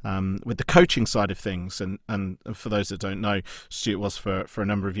 with the coaching side of things. And for those that don't know, Stuart was for a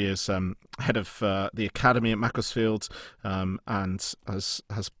number of years head of the academy at Macclesfield, and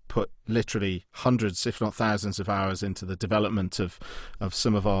has put literally hundreds, if not thousands, of hours into the development of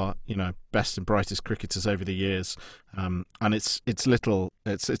some of our best and brightest cricketers over the years. And it's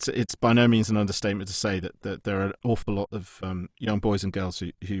by no means an understatement to say that there are an awful lot of young boys and girls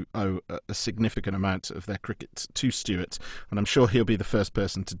who owe a significant amount of their cricket to Stuart, and I'm sure he'll be the first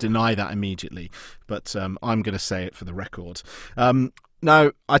person to deny that immediately, but I'm going to say it for the record.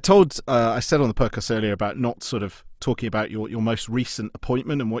 Now, I said on the podcast earlier about not sort of talking about your most recent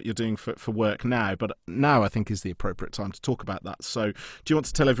appointment and what you're doing for work now, but now I think is the appropriate time to talk about that. So do you want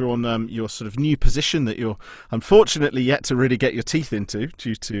to tell everyone your sort of new position that you're unfortunately yet to really get your teeth into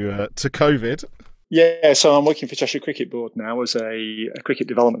due to COVID? Yeah, so I'm working for Cheshire Cricket Board now as a cricket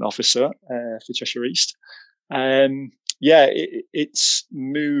development officer for Cheshire East. It's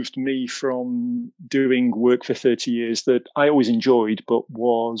moved me from doing work for 30 years that I always enjoyed, but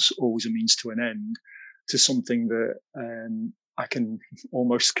was always a means to an end, to something that I can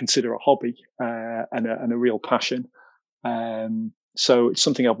almost consider a hobby and a real passion. So it's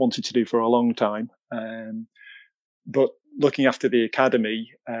something I've wanted to do for a long time. But looking after the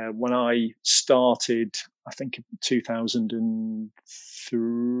academy, when I started, I think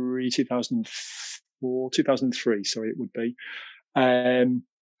 2003, sorry, it would be.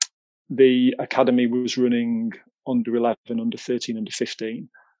 The academy was running under 11, under 13, under 15.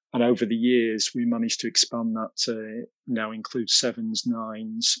 And over the years, we managed to expand that to now include 7s,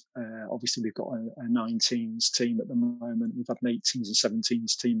 9s. Obviously, we've got a 19s team at the moment. We've had an 18s and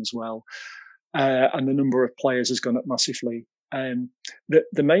 17s team as well. And the number of players has gone up massively.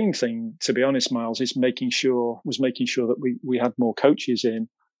 The main thing, to be honest, Miles, is making sure that we had more coaches in.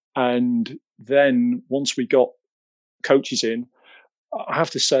 And then once we got coaches in, I have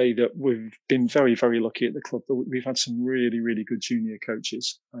to say that we've been very, very lucky at the club. We've had some really, really good junior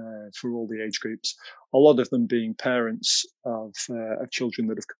coaches for all the age groups. A lot of them being parents of children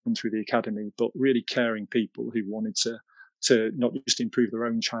that have come through the academy, but really caring people who wanted to not just improve their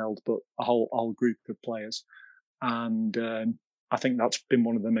own child, but a whole group of players. And I think that's been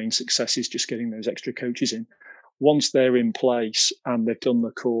one of the main successes, just getting those extra coaches in. Once they're in place and they've done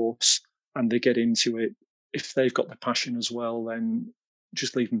the course and they get into it, if they've got the passion as well, then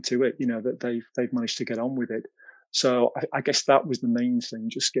just leave them to it, that they've managed to get on with it. So I guess that was the main thing,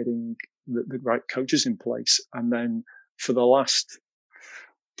 just getting the right coaches in place. And then for the last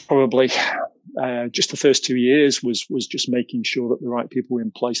probably just the first 2 years was just making sure that the right people were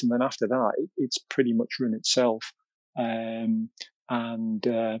in place. And then after that, it's pretty much run itself.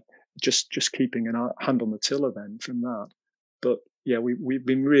 Just keeping a hand on the tiller then from that. But yeah, we've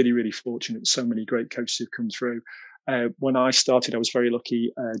been really, really fortunate. So many great coaches have come through. When I started, I was very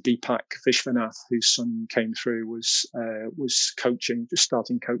lucky. Deepak Vishwanath, whose son came through, was coaching, just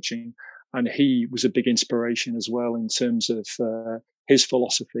starting coaching. And he was a big inspiration as well in terms of his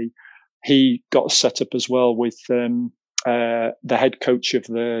philosophy. He got set up as well with the head coach of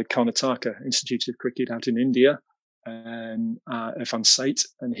the Karnataka Institute of Cricket out in India, Irfan Sait,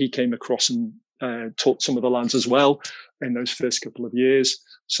 and he came across and taught some of the lads as well in those first couple of years.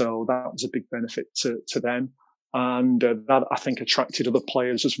 So that was a big benefit to them. And that, I think, attracted other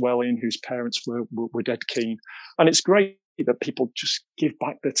players as well in whose parents were dead keen. And it's great that people just give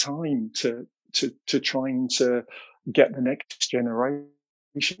back their time to trying to get the next generation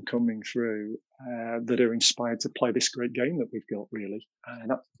coming through that are inspired to play this great game that we've got, really.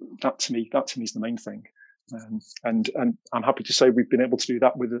 And that to me is the main thing. And I'm happy to say we've been able to do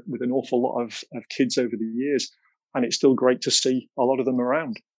that with an awful lot of kids over the years, and it's still great to see a lot of them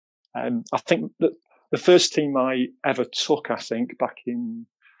around. I think that the first team I ever took, I think back in,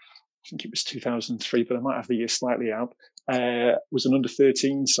 I think it was 2003, but I might have the year slightly out, was an under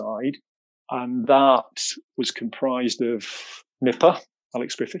 13 side, and that was comprised of Nipper,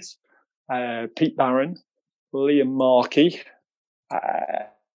 Alex Griffiths, Pete Barron, Liam Markey,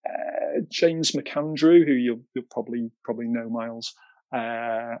 James McAndrew, who you'll probably know, Miles,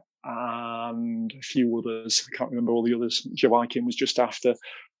 and a few others. I can't remember all the others. Joe Aiken was just after.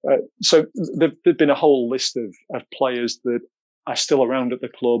 So there've been a whole list of players that are still around at the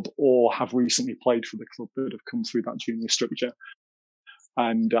club or have recently played for the club that have come through that junior structure.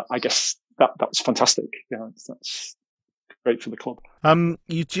 And I guess that's fantastic. Yeah, that's great for the club.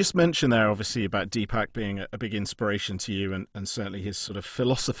 You just mentioned there, obviously, about Deepak being a big inspiration to you and certainly his sort of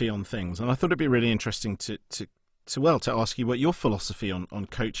philosophy on things. And I thought it'd be really interesting to ask you what your philosophy on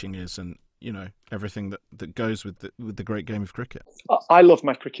coaching is and, everything that goes with the great game of cricket. I love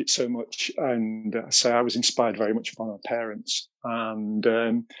my cricket so much. And so I was inspired very much by my parents. And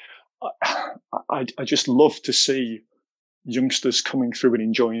I just love to see youngsters coming through and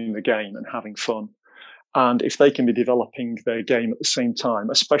enjoying the game and having fun. And if they can be developing their game at the same time,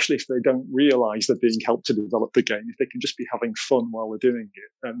 especially if they don't realise they're being helped to develop the game, if they can just be having fun while they're doing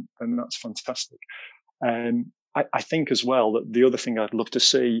it, then that's fantastic. I think as well that the other thing I'd love to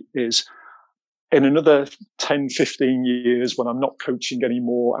see is in another 10, 15 years when I'm not coaching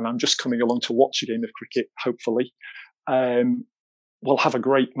anymore and I'm just coming along to watch a game of cricket, hopefully, we'll have a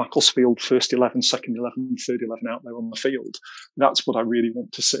great Macclesfield first 11, second 11, third 11 out there on the field. That's what I really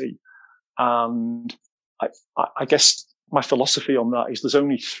want to see. And I guess my philosophy on that is there's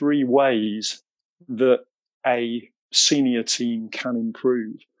only three ways that a senior team can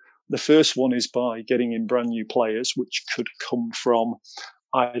improve. The first one is by getting in brand new players, which could come from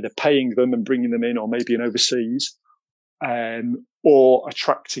either paying them and bringing them in, or maybe in overseas, or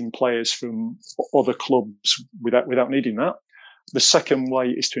attracting players from other clubs without needing that. The second way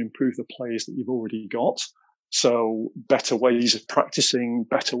is to improve the players that you've already got. So better ways of practicing,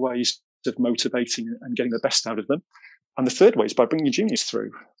 better ways of motivating and getting the best out of them. And the third way is by bringing juniors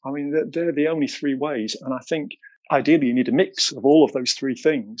through. I mean, they're the only three ways. And I think ideally you need a mix of all of those three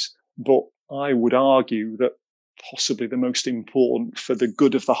things. But I would argue that possibly the most important for the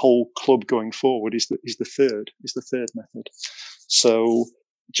good of the whole club going forward is the third method. So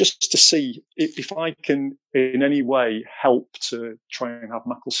just to see if I can in any way help to try and have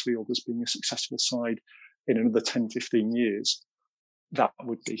Macclesfield as being a successful side in another 10, 15 years, that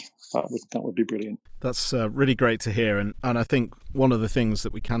would be brilliant. That's really great to hear, and I think one of the things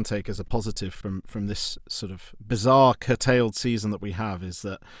that we can take as a positive from this sort of bizarre curtailed season that we have is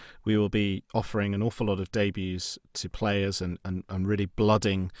that we will be offering an awful lot of debuts to players and really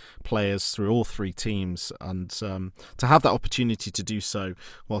blooding players through all three teams, and to have that opportunity to do so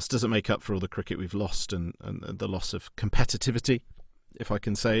whilst doesn't make up for all the cricket we've lost and the loss of competitivity, if I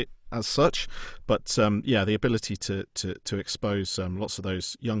can say it as such, but the ability to expose lots of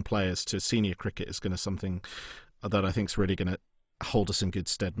those young players to senior cricket is going to something that I think is really going to hold us in good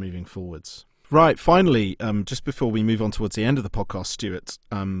stead moving forwards. Right, finally, just before we move on towards the end of the podcast, Stuart,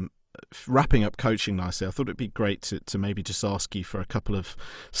 wrapping up coaching nicely, I thought it'd be great to maybe just ask you for a couple of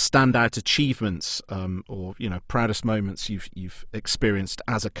standout achievements or proudest moments you've experienced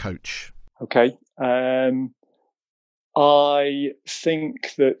as a coach. Okay. I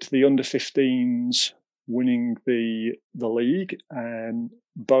think that the under-15s winning the league,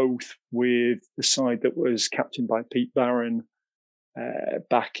 both with the side that was captained by Pete Barron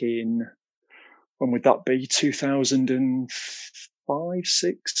back in, when would that be, 2005,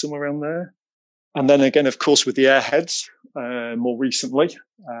 6, somewhere around there. And then again, of course, with the Airheads more recently,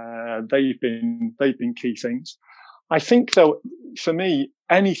 they've been key things. I think, though, for me,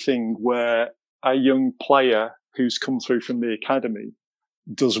 anything where a young player who's come through from the academy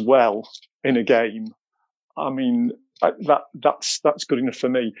does well in a game, I mean, that's good enough for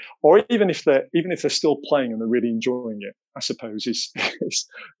me. Or even if they're still playing and they're really enjoying it, I suppose is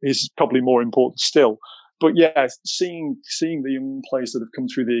probably more important still. But yeah, seeing the young players that have come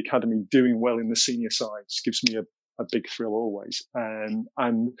through the academy doing well in the senior sides gives me a big thrill always.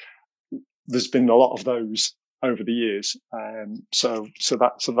 And there's been a lot of those over the years. So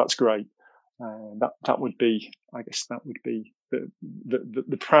that's great. That would be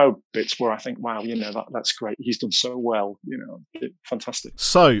the proud bits where I think, wow, that's great. He's done so well, fantastic.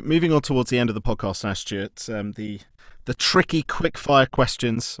 So moving on towards the end of the podcast now, Stuart, the tricky quick fire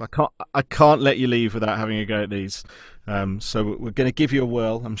questions. I can't let you leave without having a go at these. So we're going to give you a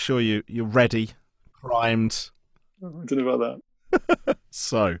whirl. I'm sure you're ready, primed. I don't know about that.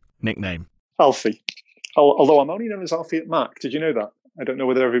 So nickname Alfie. Although I'm only known as Alfie at Mac. Did you know that? I don't know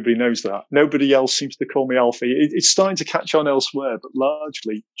whether everybody knows that. Nobody else seems to call me Alfie. It's starting to catch on elsewhere, but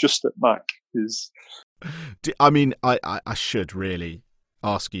largely just at Mac is. I mean, I should really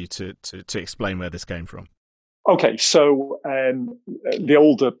ask you to explain where this came from. Okay, so the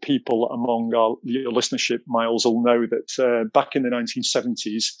older people among your listenership, Miles, will know that back in the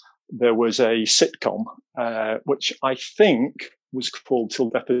 1970s, there was a sitcom, which I think was called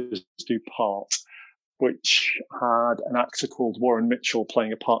Till Death Us Do Part, which had an actor called Warren Mitchell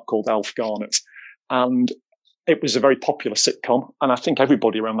playing a part called Alf Garnett. And it was a very popular sitcom. And I think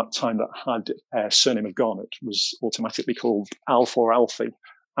everybody around that time that had a surname of Garnett was automatically called Alf or Alfie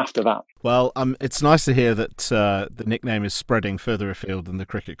after that. Well, it's nice to hear that the nickname is spreading further afield than the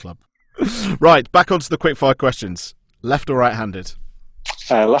cricket club. Right, back onto the quickfire questions. Left or right-handed?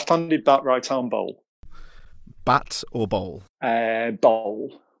 Left-handed bat, right-arm bowl. Bat or bowl?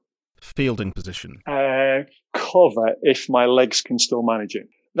 Bowl. Fielding position? Cover if my legs can still manage it.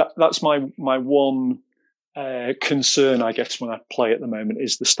 That's my one concern, I guess, when I play at the moment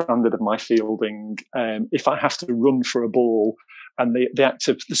is the standard of my fielding. If I have to run for a ball and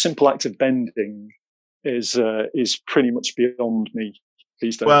the simple act of bending is pretty much beyond me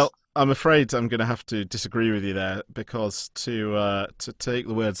these days. Well, I'm afraid I'm going to have to disagree with you there because to take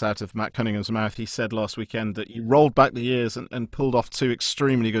the words out of Matt Cunningham's mouth, he said last weekend that you rolled back the years and pulled off two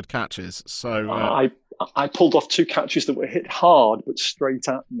extremely good catches. So I pulled off two catches that were hit hard but straight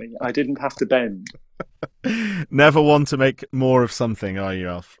at me. I didn't have to bend. Never one to make more of something, are you,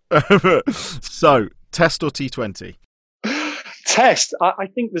 Alf? So, Test or T20? Test. I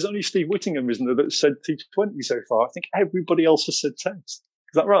think there's only Steve Whittingham, isn't there, that said T20 so far. I think everybody else has said Test.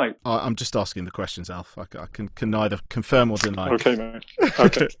 Is that right? I'm just asking the questions, Alf. I can neither confirm or deny. Okay, mate.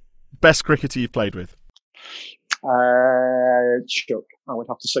 Okay. Best cricketer you've played with? Chuck. I would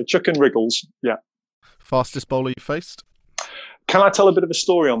have to say Chuck and Wriggles. Yeah. Fastest bowler you faced? Can I tell a bit of a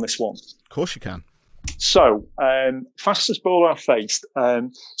story on this one? Of course you can. So, fastest bowler I faced.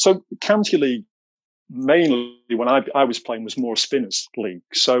 So, County League, mainly when I was playing, was more a spinners league.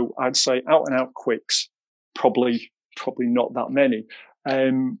 So, I'd say out and out quicks, probably not that many.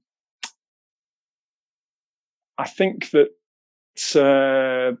 I think that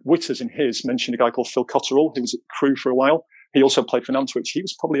Witters in his mentioned a guy called Phil Cotterill, who was at Crewe for a while. He also played for Nantwich. He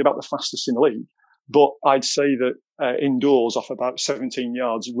was probably about the fastest in the league. But I'd say that indoors, off about 17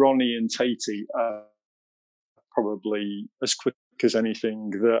 yards, Ronnie and Tatey are probably as quick as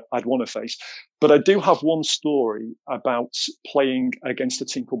anything that I'd want to face. But I do have one story about playing against a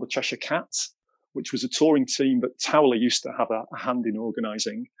team called the Cheshire Cats, which was a touring team that Towler used to have a hand in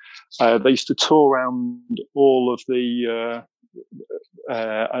organising. They used to tour around all of the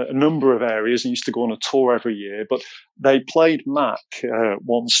a number of areas and used to go on a tour every year. But they played Mac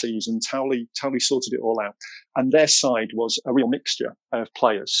one season. Towley sorted it all out. And their side was a real mixture of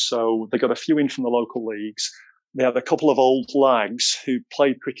players. So they got a few in from the local leagues. They had a couple of old lags who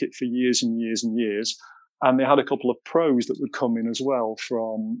played cricket for years and years and years. And they had a couple of pros that would come in as well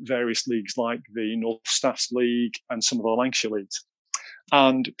from various leagues like the North Staffs League and some of the Lancashire leagues.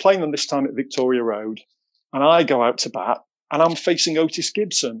 And playing them this time at Victoria Road. And I go out to bat and I'm facing Otis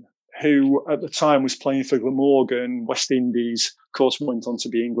Gibson, who at the time was playing for Glamorgan, West Indies, of course went on to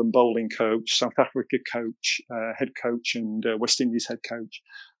be England bowling coach, South Africa coach, head coach and West Indies head coach.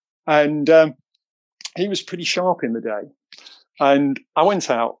 And he was pretty sharp in the day. And I went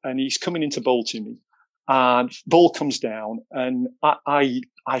out and he's coming in to bowl to me. And ball comes down and I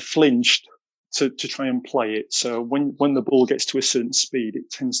flinched to try and play it. So when the ball gets to a certain speed,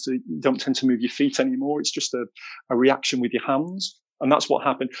 you don't tend to move your feet anymore. It's just a reaction with your hands. And that's what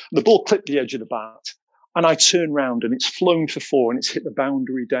happened. The ball clipped the edge of the bat and I turn round and it's flown for four and it's hit the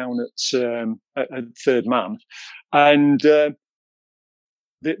boundary down at third man. And,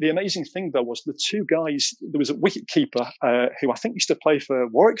 the amazing thing, though, was the two guys, there was a wicket keeper who I think used to play for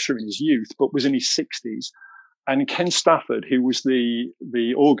Warwickshire in his youth, but was in his 60s. And Ken Stafford, who was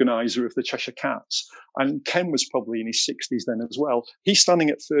the organiser of the Cheshire Cats. And Ken was probably in his 60s then as well. He's standing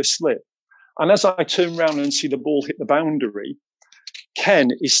at first slip. And as I turn around and see the ball hit the boundary, Ken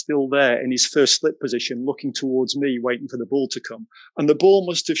is still there in his first slip position, looking towards me, waiting for the ball to come. And the ball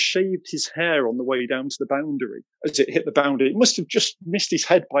must have shaved his hair on the way down to the boundary as it hit the boundary. It must have just missed his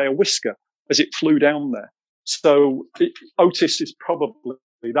head by a whisker as it flew down there. So Otis is probably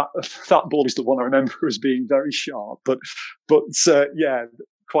that ball is the one I remember as being very sharp. But yeah,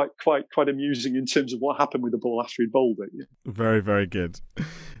 quite amusing in terms of what happened with the ball after he bowled it. Yeah. Very, very good.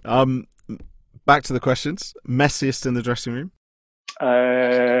 Back to the questions. Messiest in the dressing room?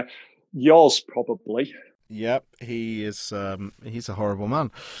 Yours probably. Yep, he is. He's a horrible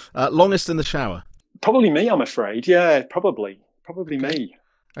man. Longest in the shower? Probably me, I'm afraid. Yeah, probably okay. Me.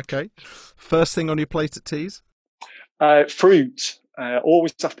 Okay. First thing on your plate at teas? Fruit.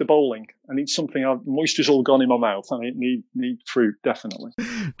 Always after bowling. I need something. Moisture's all gone in my mouth. I need fruit definitely.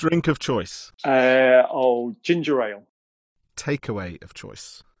 Drink of choice? Ginger ale. Takeaway of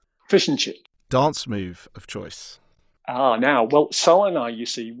choice? Fish and chip. Dance move of choice? Now, well, Sal and I, you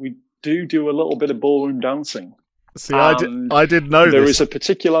see, we do a little bit of ballroom dancing. See, I did know there this. Is a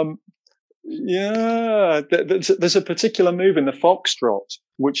particular, there's a particular move in the foxtrot,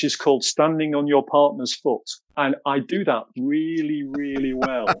 which is called standing on your partner's foot. And I do that really, really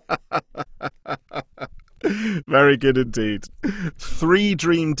well. Very good indeed. 3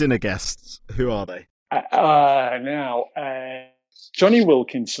 dream dinner guests. Who are they? Johnny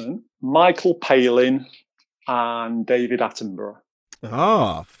Wilkinson, Michael Palin, and David Attenborough.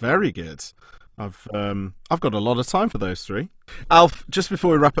 Ah, very good. I've got a lot of time for those 3. Alf, just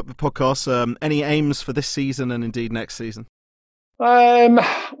before we wrap up the podcast, any aims for this season and indeed next season?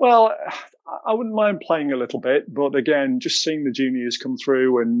 Well, I wouldn't mind playing a little bit, but again, just seeing the juniors come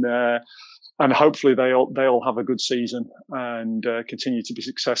through and hopefully they all have a good season and continue to be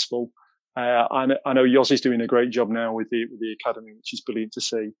successful. I know Yossi's doing a great job now with the academy, which is brilliant to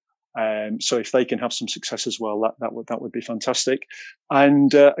see. So if they can have some success as well, that would be fantastic.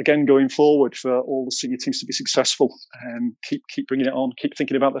 And again, going forward for all the senior teams to be successful, keep bringing it on, keep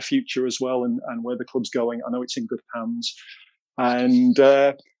thinking about the future as well and where the club's going. I know it's in good hands, and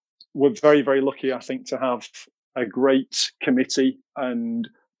we're very, very lucky, I think, to have a great committee and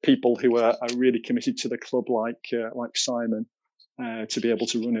people who are really committed to the club, like Simon. to be able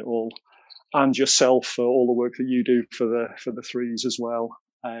to run it all, and yourself for all the work that you do for the threes as well.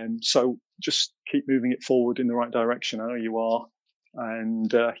 So just keep moving it forward in the right direction. I know you are, and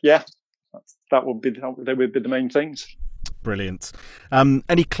they would be the main things. Brilliant.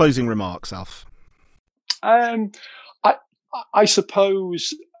 Any closing remarks, Alf? I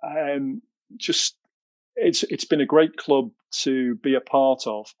suppose just it's been a great club to be a part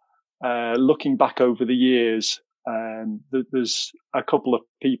of. Looking back over the years, there's a couple of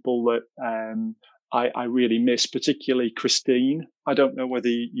people that I really miss, particularly Christine. I don't know whether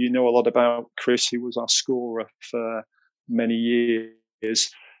you know a lot about Chris, who was our scorer for many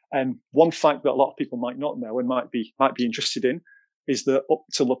years. And one fact that a lot of people might not know and might be interested in is that up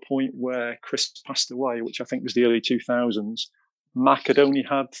till the point where Chris passed away, which I think was the early 2000s, Mac had only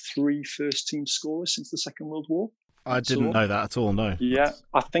had 3 first-team scorers since the Second World War. I didn't know that at all, no. Yeah,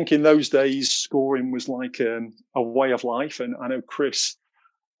 I think in those days, scoring was like a way of life. And I know Chris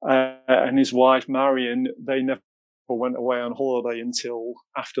and his wife, Marion, they never went away on holiday until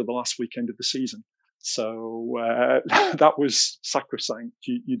after the last weekend of the season. So that was sacrosanct.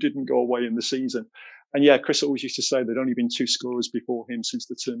 You didn't go away in the season. And yeah, Chris always used to say there'd only been 2 scorers before him since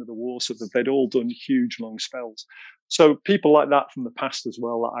the turn of the war, so that they'd all done huge long spells. So people like that from the past as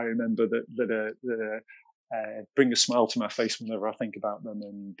well that I remember that bring a smile to my face whenever I think about them,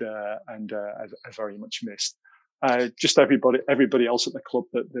 and I very much missed. Just everybody else at the club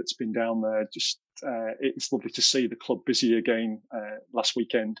that's been down there. Just it's lovely to see the club busy again last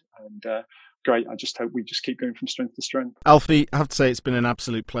weekend, and great. I just hope we just keep going from strength to strength. Alfie, I have to say it's been an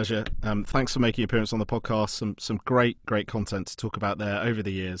absolute pleasure. Thanks for making an appearance on the podcast. Some great content to talk about there over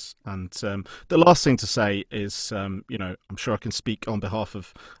the years. And the last thing to say is, I'm sure I can speak on behalf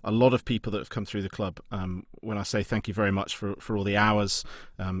of a lot of people that have come through the club when I say thank you very much for all the hours,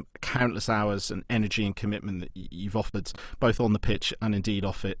 countless hours and energy and commitment that you've offered, both on the pitch and indeed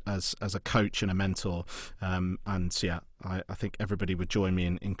off it as a coach and a mentor. I think everybody would join me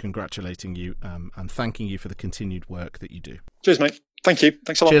in congratulating you and thanking you for the continued work that you do. Cheers, mate. Thank you.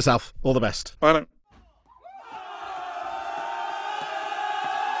 Thanks a lot. Cheers, Alf. All the best. Bye now.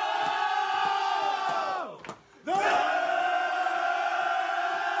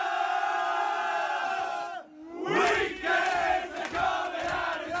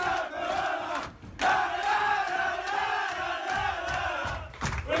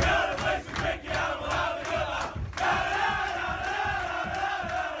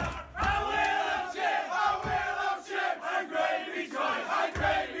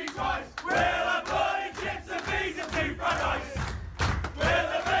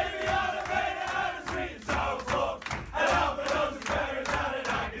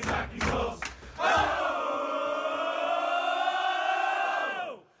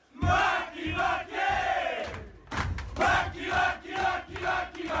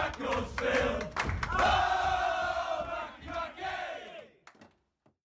 Macclesfield.